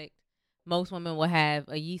antibiotic, most women will have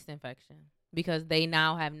a yeast infection because they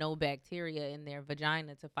now have no bacteria in their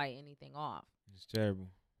vagina to fight anything off. It's terrible.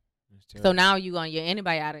 So now you on your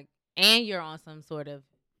antibiotic and you're on some sort of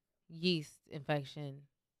yeast infection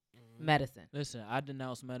medicine. Listen, I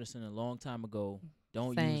denounced medicine a long time ago.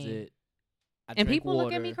 Don't Same. use it. I And drink people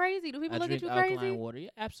look at me water. crazy. Do people I look at drink you alkaline crazy? water. Yeah,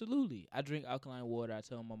 absolutely. I drink alkaline water. I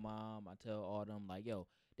tell my mom. I tell all them like, yo,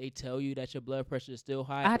 they tell you that your blood pressure is still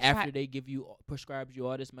high I after try- they prescribe you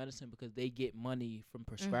all this medicine because they get money from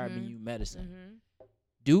prescribing you medicine.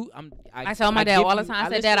 I tell my dad all the give you- time. I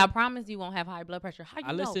said, Dad, I promise you won't have high blood pressure. How you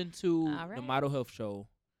I know? listen to All the right. Model Health Show.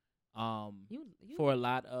 You For a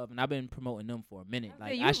lot of, and I've been promoting them for a minute. I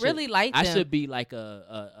Like said, I you should, really like I them. should be like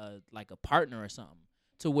a partner or something,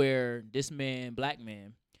 to where this man, black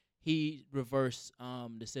man, he reversed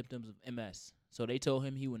the symptoms of MS. So they told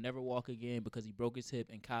him he would never walk again because he broke his hip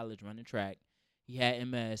in college running track. He had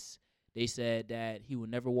MS. They said that he would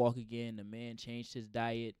never walk again. The man changed his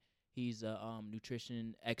diet. He's a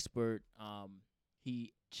nutrition expert.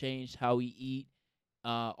 He changed how he eat.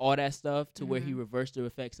 All that stuff to where he reversed the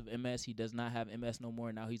effects of MS. He does not have MS no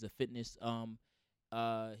more. Now he's a fitness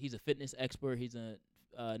expert. He's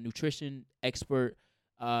a nutrition expert,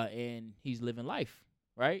 and he's living life.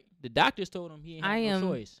 Right? The doctors told him he ain't have no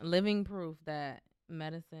choice. Living proof that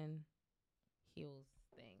medicine heals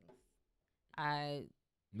things.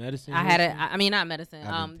 medicine. I had I mean not medicine.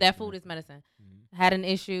 I didn't That think food so. is medicine. Mhm. Had an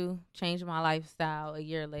issue, changed my lifestyle. A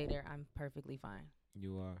year later, I'm perfectly fine.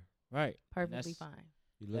 You are. Right. Perfectly That's- fine.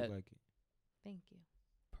 You look That- like it. Thank you.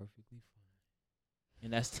 Perfectly fine.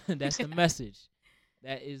 And that's the message.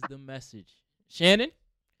 That is the message. Shannon,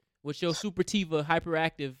 what's your Supertiva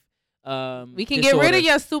hyperactive We can get rid of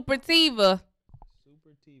your Supertiva.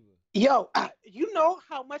 Supertiva. Yo, you know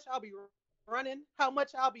how much I'll be running, how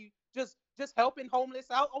much I'll be just helping homeless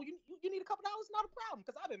out. Oh, you need a couple dollars? Not a problem,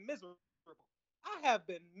 because I've been miserable. I have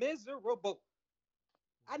been miserable.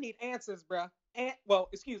 I need answers, bruh.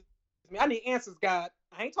 Excuse me. I need answers, God.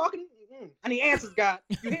 I ain't talking. I need answers, God.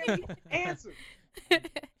 You hear me? Answers.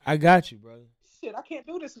 I got you, brother. Shit, I can't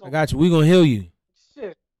do this no I got you. We gonna heal you.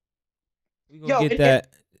 Shit. We gonna Yo, get that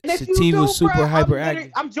And if you sativa do, super bruh,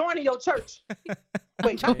 hyperactive. I'm joining your church.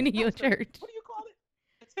 Wait, joining your church. What do you call it?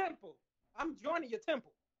 The temple. I'm joining your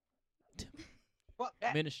temple. Fuck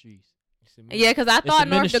that. ministries. Yeah, because I It's a thought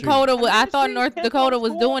North ministry. Dakota. A I thought ministry, North temple, Dakota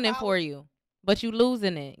was school, doing it for college. you, but you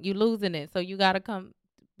losing it. You losing it. So you got to come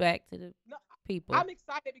back to the No, people. I'm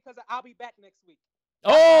excited because I'll be back next week.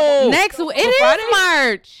 Oh, Next week, it Friday? is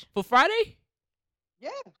March. for Friday? Yeah.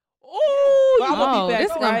 Oh, Well, you I'm gonna Oh, be back this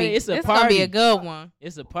gonna Friday. be It's a this party. gonna be a good one.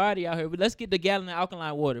 It's a party out here. But let's get the gallon of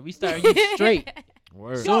alkaline water. We starting you straight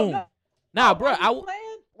Word. soon. no. Nah, While bro. we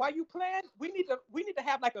playing, while you plan, we need to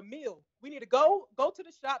have like a meal. We need to go to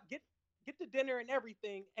the shop, get the dinner and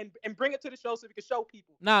everything, and bring it to the show so we can show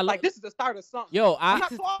people. Nah, Like this is the start of something. Yo, I'm not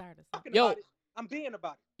This is the start of talking Yo. about it. I'm being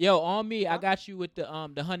about it. Yo, on me, I Huh? got you with the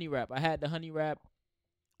honey wrap. I had the honey wrap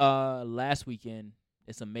last weekend.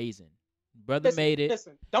 It's amazing. Brother Listen, made it.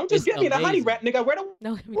 Listen, don't just It's give me the honey amazing. wrap, nigga. Where the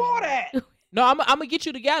No, give me water that. at? No, I'm gonna get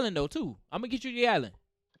you the gallon though too. I'm gonna get you the gallon.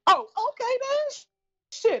 Oh, okay then.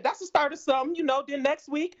 Shit, that's the start of something, you know. Then next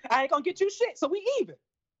week, I ain't gonna get you shit, so we even.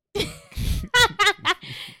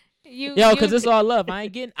 Yo, cause it's all love.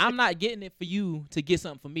 I'm not getting it for you to get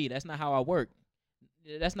something for me. That's not how I work.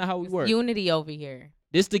 That's not how we work. Unity over here.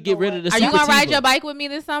 This to get know rid of the. what? Are you Super gonna ride Tiva. your bike with me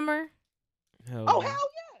this summer? Hell Oh yeah. hell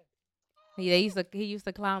Yeah, he used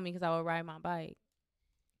to clown me because I would ride my bike.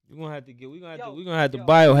 We're gonna have to get. We're Yo, gonna have to yo,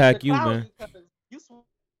 biohack The you, clown man. you, 'cause you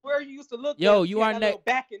swear you used to look. Yo, good. you had are that ne- little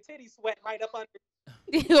back and titty sweat right up under.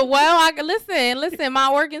 Well, I can listen.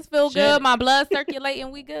 My organs feel Shannon. good. My blood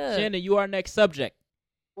circulating. We good. Shannon, you are next subject.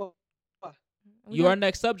 Well, We You gonna- are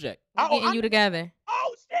next subject. we Oh, getting I'm- you together.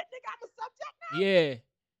 oh shit, nigga, I'm a subject now. Yeah,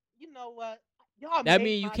 You know what? Y'all That made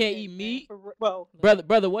mean you my can't day, eat man, meat? well,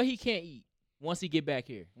 brother, what he can't eat once he get back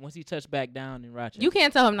here, once he touch back down in Rochester. You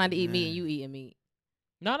can't tell him not to eat meat Man. and you eating meat.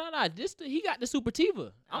 No. He got the Super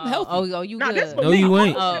Tiva. I'm Oh, healthy. Oh, you Nah, good? this for No, me. you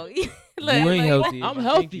ain't. Oh, You look, ain't look. healthy. I'm as you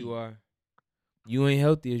healthy. Think you are. You ain't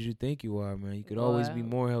healthy as you think you are, man. You could always be Wow.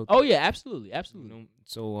 more healthy. Oh yeah, absolutely. You know,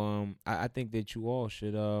 so I think that you all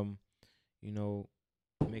should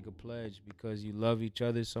make a pledge because you love each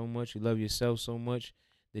other so much, you love yourself so much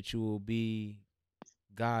that you will be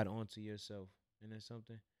God onto yourself. Isn't that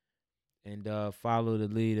something? And follow the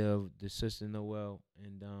lead of the sister Noel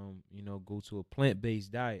and go to a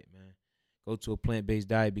plant-based diet, man. Go to a plant-based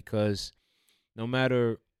diet because no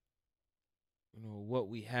matter what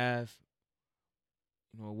we have,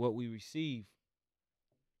 what we receive,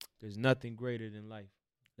 there's nothing greater than life.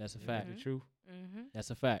 That's a Isn't fact. that the truth? Mm-hmm. That's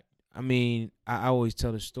a fact. I mean, I always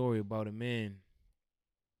tell a story about a man,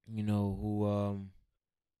 who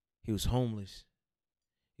he was homeless.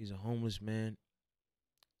 He's a homeless man.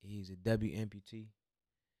 He's a W amputee.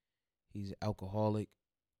 He's an alcoholic,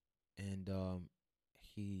 and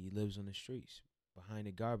he lives on the streets behind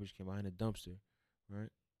the garbage can, behind a dumpster, right?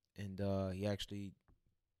 And he actually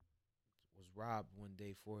was robbed one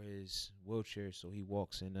day for his wheelchair, so he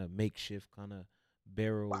walks in a makeshift kind of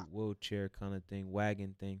barrel wheelchair kind of thing,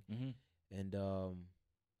 wagon thing. Mm-hmm. And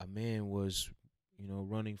a man was,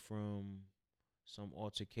 running from some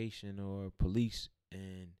altercation or police,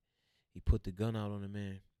 and he put the gun out on the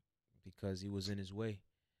man because he was in his way.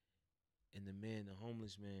 And the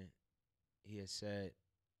homeless man, he had said,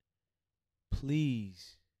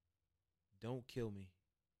 "Please, don't kill me."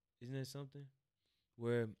 Isn't that something?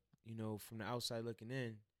 Where, from the outside looking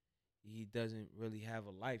in, he doesn't really have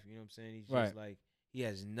a life. You know what I'm saying? He's just Right. like, he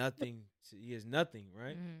has nothing. He has nothing,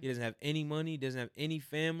 right? Mhm. He doesn't have any money. He doesn't have any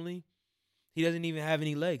family. He doesn't even have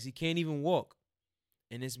any legs. He can't even walk.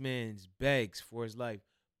 And this man begs for his life.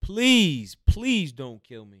 Please, please don't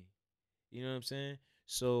kill me. You know what I'm saying?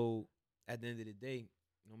 So at the end of the day,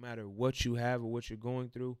 no matter what you have or what you're going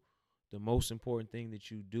through, the most important thing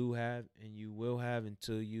that you do have and you will have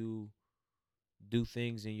until you do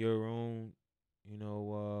things in your own,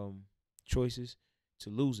 choices, to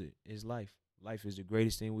lose it is life. Life is the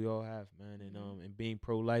greatest thing we all have, man. And being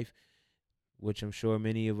pro-life, which I'm sure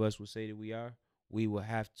many of us will say that we will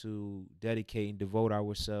have to dedicate and devote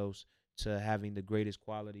ourselves to having the greatest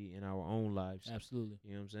quality in our own lives. Absolutely.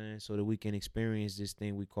 You know what I'm saying? So that we can experience this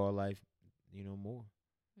thing we call life, more.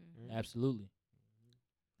 Mhm. Absolutely.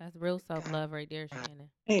 That's real self-love right there, Shannon.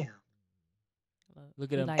 damn.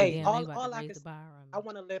 Look at You him. like, Hey, damn, all- they about all to I raise can the s- bar on me. I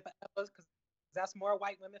want to live forever because that's more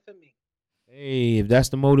white women for me. Hey, if that's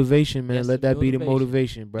the motivation, man, That's let the that be the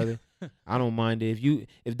motivation. motivation, brother. I don't mind it.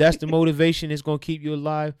 If that's the motivation, it's gonna keep you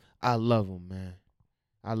alive. I love them, man.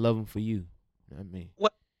 I love them for you. I mean,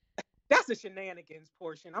 That's the shenanigans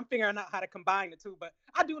portion. I'm figuring out how to combine the two, but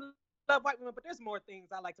I do love white women, but there's more things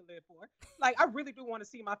I like to live for. Like, I really do want to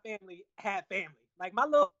see my family have family. Like, my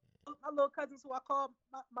little cousins who I call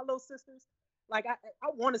my little sisters, like, I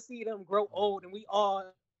want to see them grow old and we all,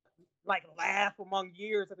 like, laugh among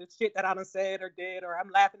years of the shit that I done said or did, or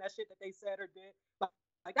I'm laughing at shit that they said or did.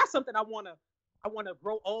 Like that's something I want to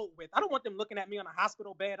grow old with. I don't want them looking at me on a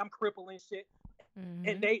hospital bed. I'm crippled and shit. Mhm.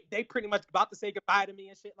 And they pretty much about to say goodbye to me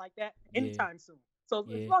and shit like that anytime soon. So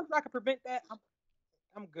Yeah. as long as I can prevent that,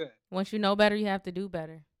 I'm good. Once you know better, you have to do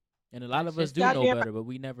better. And a lot That's of us just do know goddamn- better, but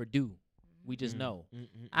we never do. We just know.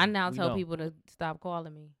 I now We tell know. people to stop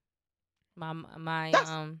calling me. My That's-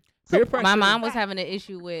 Peer So- pressure. my mom was having an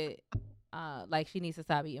issue with like she needs to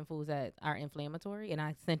stop eating foods that are inflammatory. And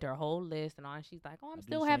I sent her a whole list and all. And she's like, "Oh, I'm do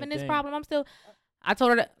still the having same this thing. problem. I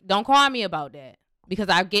told her, don't call me about that because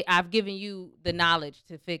I've given you the knowledge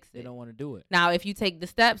to fix They it. don't want to do it. Now, if you take the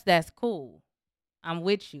steps, that's cool. I'm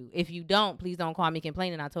with you. If you don't, please don't call me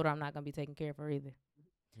complaining. I told her I'm not gonna be taking care of her either.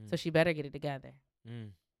 So she better get it together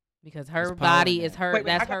because her There's power body in is that. her. Wait,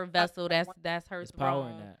 that's I got- her vessel. That's her There's power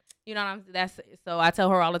in throne. that. You know what I'm? That's so. I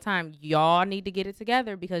tell her all the time, y'all need to get it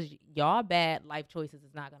together because y'all bad life choices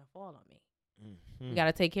is not gonna fall on me. We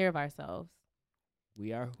gotta take care of ourselves.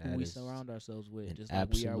 We are who That we is surround ourselves with, An just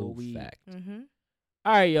like we are what absolute we eat. fact. Mm-hmm.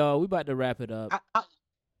 All right, y'all. We about to wrap it up.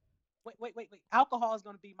 Wait. Alcohol is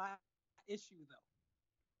going to be my issue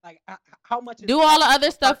though. Like, how much? Do all the other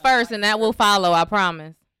stuff first, and that will follow. I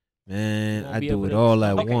promise. Man, You won't I be do able it to- all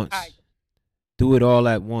at Okay, once. alright. Do it all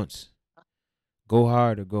at once. Go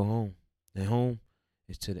hard or go home. And home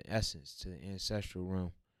is to the essence, to the ancestral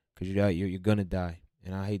realm, because you're gonna die.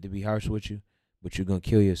 And I hate to be harsh with you, but you're gonna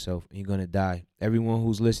kill yourself and you're gonna die. Everyone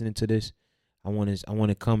who's listening to this, I want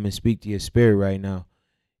to come and speak to your spirit right now.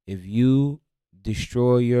 If you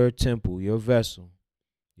destroy your temple, your vessel,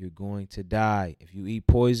 you're going to die. If you eat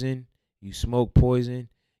poison, you smoke poison,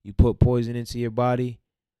 you put poison into your body,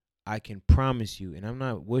 I can promise you, and I'm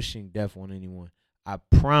not wishing death on anyone, I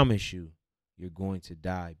promise you, you're going to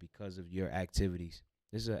die because of your activities.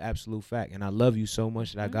 This is an absolute fact. And I love you so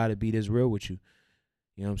much that I got to be this real with you.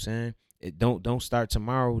 You know what I'm saying? Don't start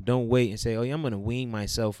tomorrow. Don't wait and say, oh, yeah, I'm going to wean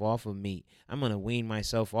myself off of meat. I'm going to wean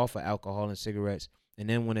myself off of alcohol and cigarettes. And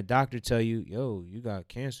then when a doctor tell you, yo, you got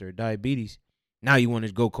cancer or diabetes, now you want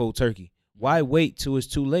to go cold turkey. Why wait till it's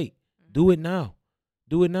too late? Do it now.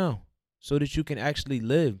 Do it now so that you can actually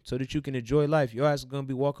live, so that you can enjoy life. Your ass is going to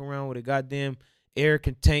be walking around with a goddamn air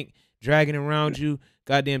tank dragging around you,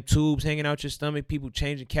 goddamn tubes hanging out your stomach, people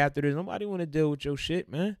changing catheters. Nobody want to deal with your shit,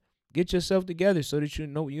 man. Get yourself together so that you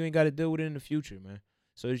know you ain't got to deal with it in the future, man.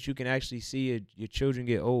 So that you can actually see your children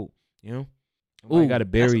get old, you know? Nobody got to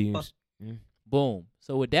bury you. Boom.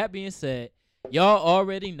 So with that being said, y'all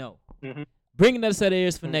already know. Mhm. Bring another set of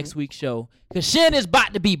ears for next week's show, because Shannon's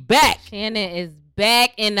about to be back. Shannon is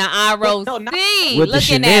back in the ROC, No, not- With the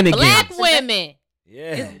looking at black shenanigans. women.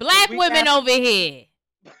 Yeah. It's black week women after- over here.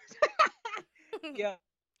 Yeah.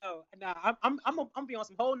 Oh, nah. I'm gonna be on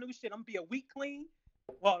some whole new shit. I'm gonna be a week clean.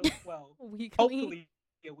 Well. We clean. Hopefully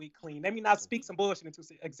a week clean. Let me not speak some bullshit into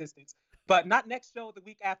existence, but not next show, the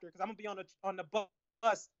week after, because I'm gonna be on the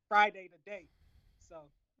bus Friday today. So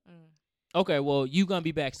Okay, well, you going to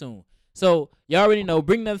be back soon. So y'all already know.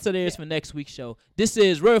 Bring another set of ears for next week's show. This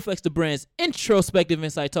is Royal Flex the Brand's introspective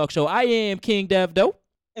insight talk show. I am King Dev Doe,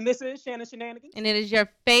 and this is Shannon Shenanigans. And it is your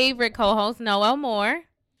favorite co-host, Noel Moore.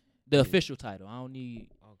 the official title. I don't need.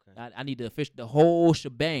 Okay. I need the whole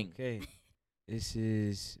shebang. Okay. This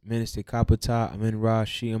is Minister Kapata Amin-Ra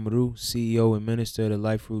Shiamru, CEO and Minister of the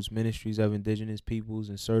Life Roots Ministries of Indigenous Peoples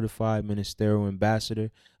and Certified Ministerial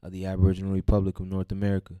Ambassador of the Aboriginal Republic of North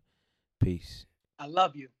America. Peace. I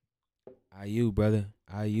love you. I you, brother.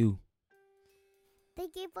 I you.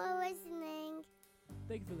 Thank you for listening.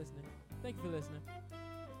 Thank you for listening. Thank you for listening.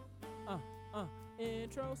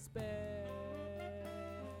 Introspect.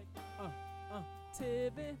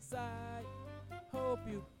 Tiv inside. Hope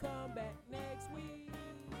you come back next week.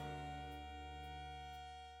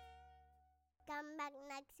 Come back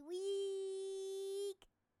next week.